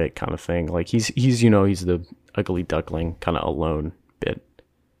he entered it, kind of thing. Like he's the ugly duckling kind of alone bit.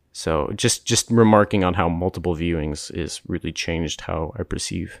 So just remarking on how multiple viewings is really changed how I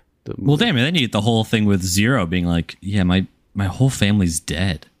perceive the movie. Well, damn it! Then you get the whole thing with Zero being like, "Yeah, my whole family's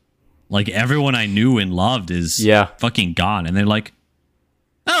dead. Like everyone I knew and loved is fucking gone." And they're like,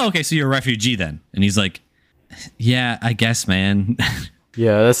 "Oh, okay, so you're a refugee then?" And he's like, "Yeah, I guess, man."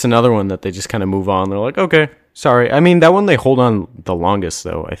 Yeah, that's another one that they just kind of move on. They're like, "Okay, sorry." I mean, that one they hold on the longest,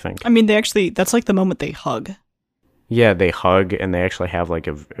 though. I think. I mean, that's like the moment they hug. Yeah, they hug and they actually have like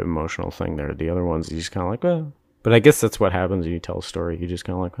an emotional thing there. The other ones, you just kind of like, well. But I guess that's what happens when you tell a story. You just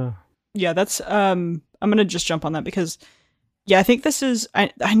kind of like, oh. Yeah, that's, I'm going to just jump on that because, yeah, I think this is,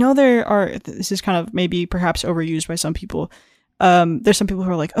 I know this is kind of maybe perhaps overused by some people. There's some people who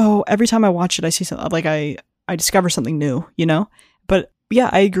are like, oh, every time I watch it, I see something, like I discover something new, But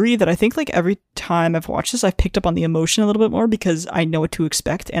yeah, I agree that I think like every time I've watched this, I've picked up on the emotion a little bit more because I know what to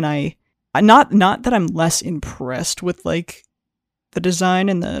expect and not that I'm less impressed with like the design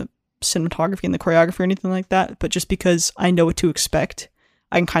and the cinematography and the choreography or anything like that, but just because I know what to expect,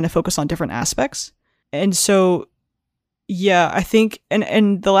 I can kind of focus on different aspects. And so, yeah, I think, and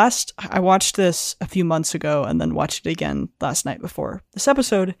I watched this a few months ago and then watched it again last night before this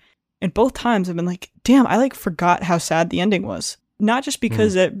episode. And both times I've been like, damn, I like forgot how sad the ending was. Not just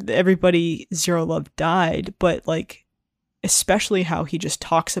because everybody Zero Love died, but like, especially how he just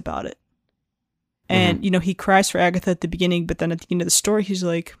talks about it. And, he cries for Agatha at the beginning, but then at the end of the story, he's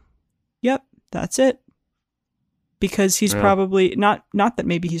like, yep, that's it. Because he's probably, not that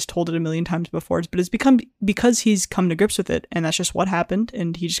maybe he's told it a million times before, but it's because he's come to grips with it, and that's just what happened,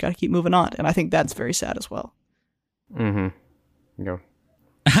 and he just got to keep moving on. And I think that's very sad as well. Mm-hmm. Yeah.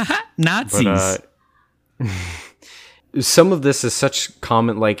 Nazis. But, some of this is such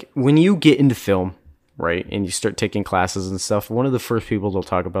common, like, when you get into film, right, and you start taking classes and stuff, one of the first people they'll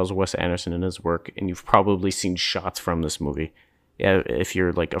talk about is Wes Anderson and his work, and you've probably seen shots from this movie. Yeah, if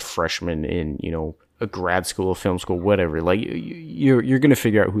you're like a freshman in, a grad school, a film school, whatever, like you're gonna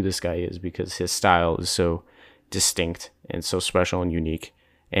figure out who this guy is because his style is so distinct and so special and unique.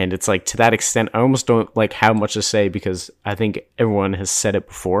 And it's like to that extent, I almost don't like how much to say because I think everyone has said it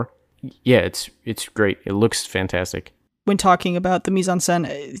before. Yeah, it's great. It looks fantastic. When talking about the mise en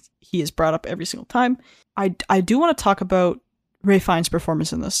scène, he is brought up every single time. I do want to talk about Ray Fiennes'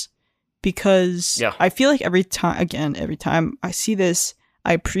 performance in this because I feel like every time I see this,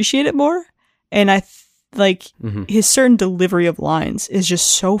 I appreciate it more. And his certain delivery of lines is just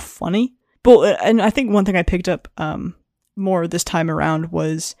so funny. But and I think one thing I picked up more this time around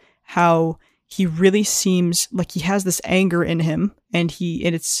was how he really seems like he has this anger in him, and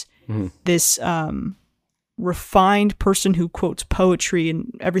it's this refined person who quotes poetry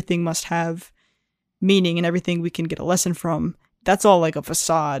and everything must have meaning and everything we can get a lesson from. That's all like a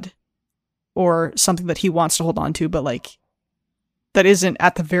facade or something that he wants to hold on to, but like that isn't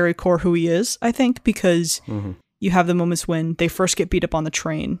at the very core who he is, I think, because you have the moments when they first get beat up on the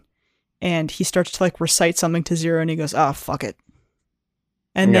train and he starts to like recite something to Zero and he goes, fuck it.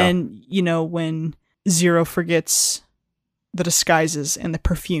 And then, when Zero forgets the disguises and the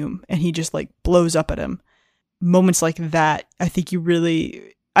perfume and he just like blows up at him. Moments like that, I think you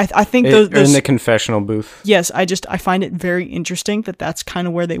really, I think those in the confessional booth. Yes, I find it very interesting that that's kind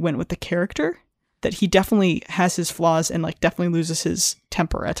of where they went with the character. That he definitely has his flaws and like definitely loses his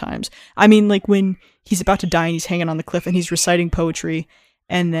temper at times. I mean, like when he's about to die and he's hanging on the cliff and he's reciting poetry,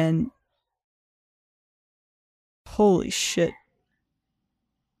 and then holy shit,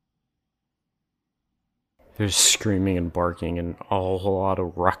 there's screaming and barking and a whole lot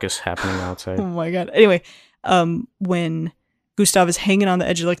of ruckus happening outside. Oh my god. Anyway, when Gustav is hanging on the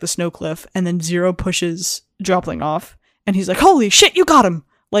edge of like the snow cliff and then Zero pushes Dropling off and he's like, holy shit, you got him.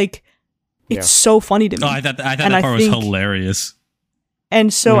 Like, it's so funny to me. Oh, I thought that part was hilarious.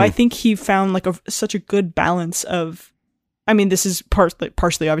 And so I think he found like such a good balance of, I mean, this is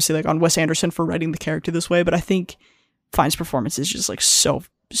partially obviously like on Wes Anderson for writing the character this way, but I think Fiennes' performance is just like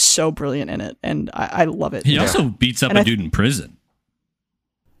so brilliant in it. And I love it. He also beats up a dude in prison.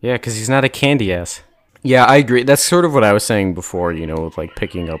 Yeah, because he's not a candy ass. Yeah, I agree. That's sort of what I was saying before, with like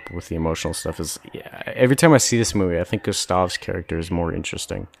picking up with the emotional stuff is, every time I see this movie, I think Gustav's character is more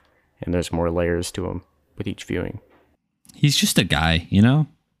interesting. and there's more layers to him with each viewing. He's just a guy, you know?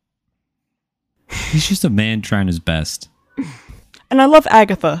 He's just a man trying his best. And I love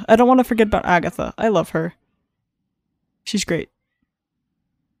Agatha. I don't want to forget about Agatha. I love her. She's great.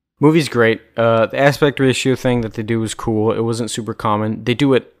 Movie's great. The aspect ratio thing that they do was cool. It wasn't super common. They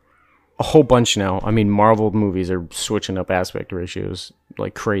do it a whole bunch now. I mean, Marvel movies are switching up aspect ratios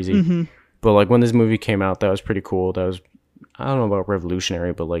like crazy. Mm-hmm. But like when this movie came out, that was pretty cool. That was, I don't know about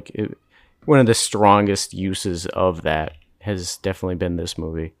revolutionary, but like one of the strongest uses of that has definitely been this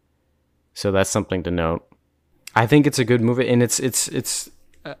movie. So that's something to note. I think it's a good movie, and it's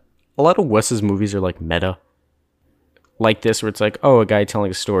a lot of Wes's movies are like meta, like this, where it's like, oh, a guy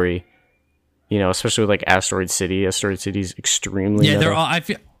telling a story, you know, especially with like Asteroid City. Asteroid City's extremely meta. They're all.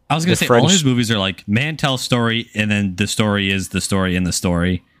 I was gonna say all his movies are like man tells story, and then the story is the story in the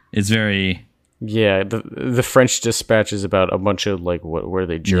story. It's very. Yeah, the French Dispatch is about a bunch of like what were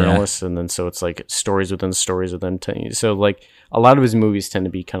they journalists, and then so it's like stories within stories within. So like a lot of his movies tend to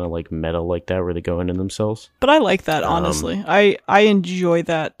be kind of like meta like that, where they go into themselves. But I like that, honestly. I enjoy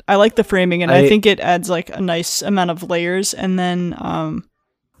that. I like the framing, and I think it adds like a nice amount of layers. And then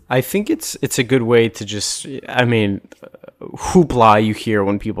I think it's a good way to just, I mean, hoopla you hear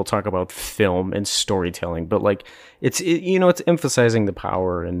when people talk about film and storytelling, but like it's emphasizing the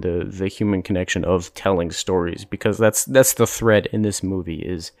power and the human connection of telling stories, because that's the thread in this movie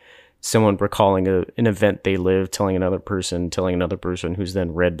is someone recalling an event they lived, telling another person, who's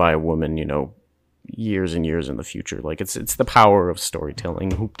then read by a woman, you know, years and years in the future. Like it's the power of storytelling.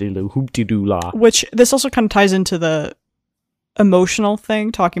 Hoop-de-doo la. Which this also kind of ties into the emotional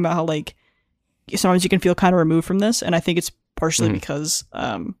thing, talking about how like sometimes you can feel kind of removed from this, and I think it's partially because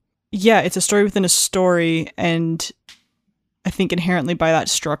it's a story within a story, and I think inherently by that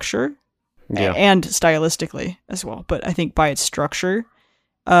structure and stylistically as well, but I think by its structure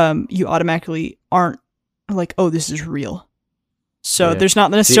you automatically aren't like, oh, this is real. So there's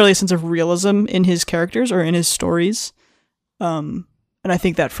not necessarily a sense of realism in his characters or in his stories, and I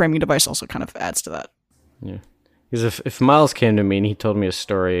think that framing device also kind of adds to that. Yeah. Because if Miles came to me and he told me a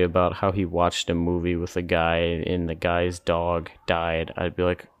story about how he watched a movie with a guy and the guy's dog died, I'd be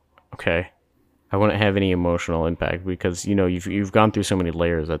like, okay, I wouldn't have any emotional impact, because you know you've gone through so many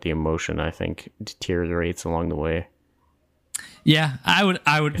layers that the emotion, I think, deteriorates along the way. Yeah, I would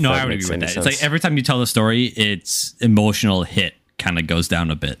agree with that. Sense. It's like every time you tell the story, its emotional hit kind of goes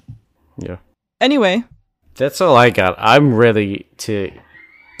down a bit. Yeah. Anyway, that's all I got. I'm ready to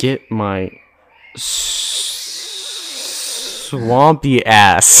get my swampy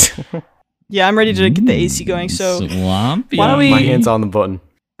ass. Yeah, I'm ready to get the AC going. So swampy. Why don't we? My hand's on the button.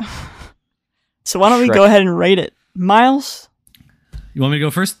 So why don't we go ahead and rate it, Miles? You want me to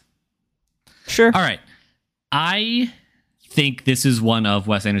go first? Sure. All right. I think this is one of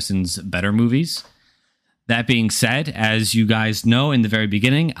Wes Anderson's better movies. That being said, as you guys know in the very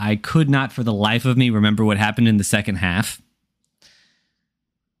beginning, I could not for the life of me remember what happened in the second half.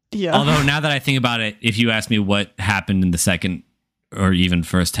 Yeah. Although now that I think about it, if you ask me what happened in the second or even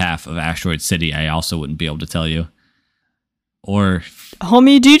first half of Asteroid City, I also wouldn't be able to tell you. Or,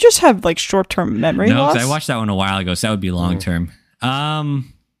 homie, do you just have like short-term memory loss? No, I watched that one a while ago, so that would be long-term. I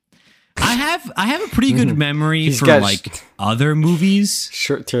have a pretty good memory for like other movies.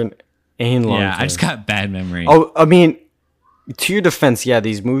 Short-term and long-term. Yeah, I just got bad memory. Oh, I mean, to your defense, yeah,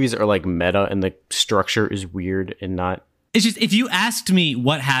 these movies are like meta, and the structure is weird and not. It's just, if you asked me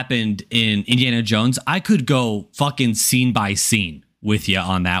what happened in Indiana Jones, I could go fucking scene by scene with you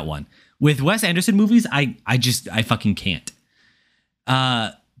on that one. With Wes Anderson movies, I fucking can't.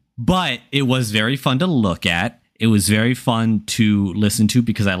 But it was very fun to look at. It was very fun to listen to,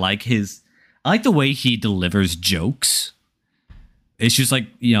 because I like the way he delivers jokes. It's just like,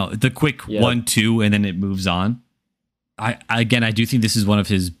 you know, the quick 1-2 and then it moves on. I do think this is one of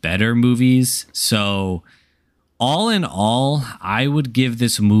his better movies. So all in all, I would give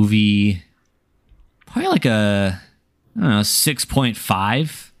this movie probably like a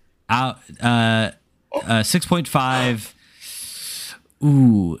 6.5 out. 6.5.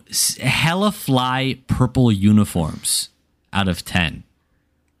 Ooh, hella fly purple uniforms out of 10.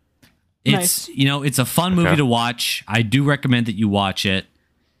 It's it's a fun movie to watch. I do recommend that you watch it.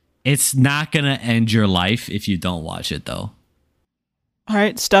 It's not gonna end your life if you don't watch it, though. All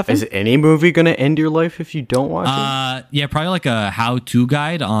right, Stefan. Is any movie gonna end your life if you don't watch it? Yeah, probably like a how-to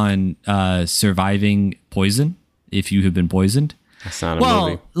guide on surviving poison if you have been poisoned. That's not a movie.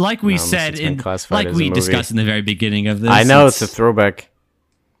 Well, like we said, like we discussed in the very beginning of this, I know it's a throwback.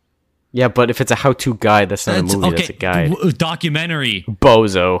 Yeah, but if it's a how-to guide, that's not a movie. Okay. That's a guide. Documentary.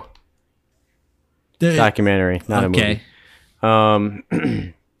 Bozo. Documentary, not a movie.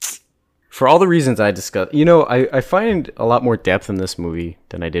 for all the reasons I discussed, you know, I find a lot more depth in this movie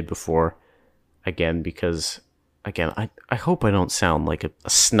than I did before. Again, because, again, I hope I don't sound like a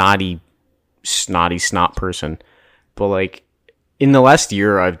snotty snot person. But, like, in the last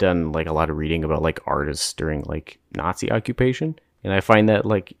year, I've done, like, a lot of reading about, like, artists during, like, Nazi occupation. And I find that,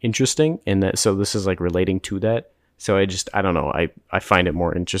 like, interesting. And that, so this is, like, relating to that. So I don't know. I find it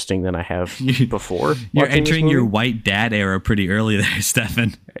more interesting than I have before. You're entering your white dad era pretty early there,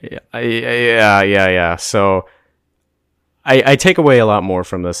 Stefan. Yeah. So I take away a lot more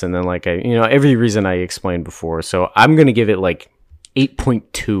from this, and then like every reason I explained before. So I'm gonna give it like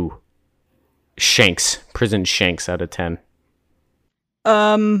 8.2 prison shanks out of 10.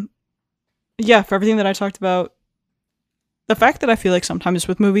 Yeah, for everything that I talked about, the fact that I feel like sometimes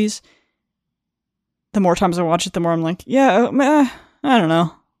with movies, the more times I watch it, the more I'm like, yeah, I don't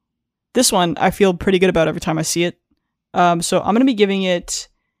know. This one, I feel pretty good about every time I see it. So I'm going to be giving it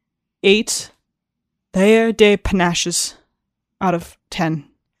 8 de panaches out of 10.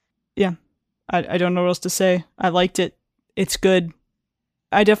 Yeah. I don't know what else to say. I liked it. It's good.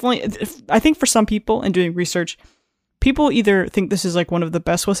 I think for some people, in doing research, people either think this is like one of the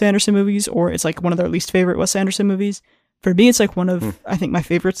best Wes Anderson movies, or it's like one of their least favorite Wes Anderson movies. For me, it's like one of, I think, my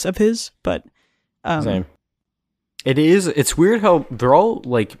favorites of his, but... Same. It's weird how they're all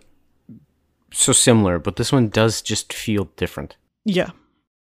like so similar, but this one does just feel different. Yeah.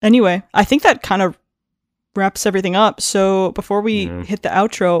 Anyway, I think that kind of wraps everything up. So before we hit the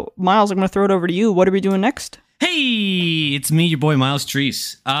outro, Miles, I'm going to throw it over to you. What are we doing next? Hey, it's me, your boy Miles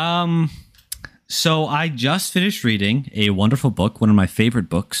Treese. So I just finished reading a wonderful book, one of my favorite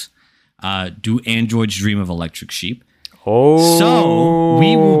books. Do Androids Dream of Electric Sheep? Oh. So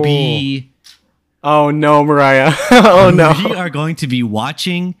we will be... Oh no, Mariah. Oh no. We are going to be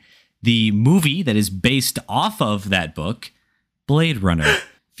watching the movie that is based off of that book, Blade Runner,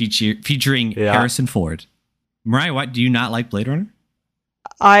 featuring Harrison Ford. Mariah, what, do you not like Blade Runner?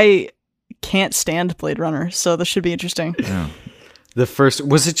 I can't stand Blade Runner, so this should be interesting. Oh. The first,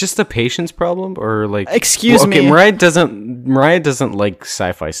 was it just a patience problem, or like? Excuse me. Mariah doesn't like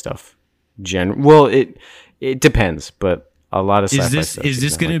sci-fi stuff. Well, it depends, but a lot of sci-fi stuff. Is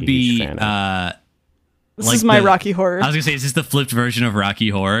this going to be? This is my Rocky Horror. I was gonna say, is this the flipped version of Rocky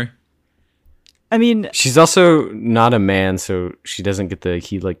Horror? I mean, she's also not a man, so she doesn't get the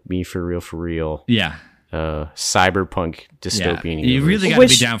 "he like me for real." Yeah. Cyberpunk dystopian. Yeah. You really got to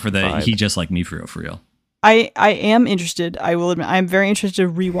be down for the vibe. He just like me for real. I am interested. I will admit, I'm very interested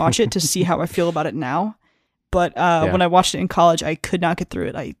to rewatch it to see how I feel about it now. But when I watched it in college, I could not get through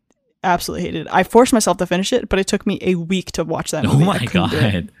it. I absolutely hated it. I forced myself to finish it, but it took me a week to watch that movie. Oh my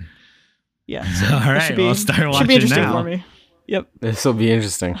god. Yeah. So all right, we'll start watching should be interesting now. For me. Yep. This will be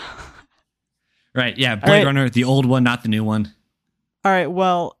interesting. Right. Yeah. Blade Runner, the old one, not the new one. All right.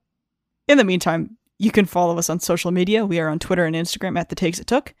 Well, in the meantime, you can follow us on social media. We are on Twitter and Instagram at The Takes It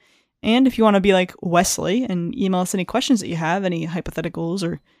Took. And if you want to be like Wesley and email us any questions that you have, any hypotheticals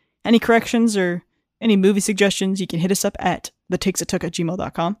or any corrections or any movie suggestions, you can hit us up at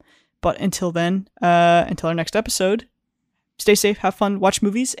thetakesittook@gmail.com. But until then, until our next episode, stay safe, have fun, watch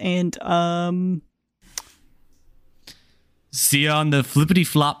movies, and see you on the flippity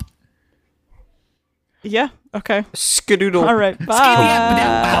flop. Yeah, okay. Skadoodle. All right, bye.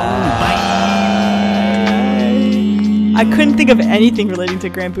 I couldn't think of anything relating to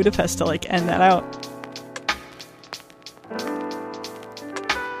Grand Budapest to like end that out.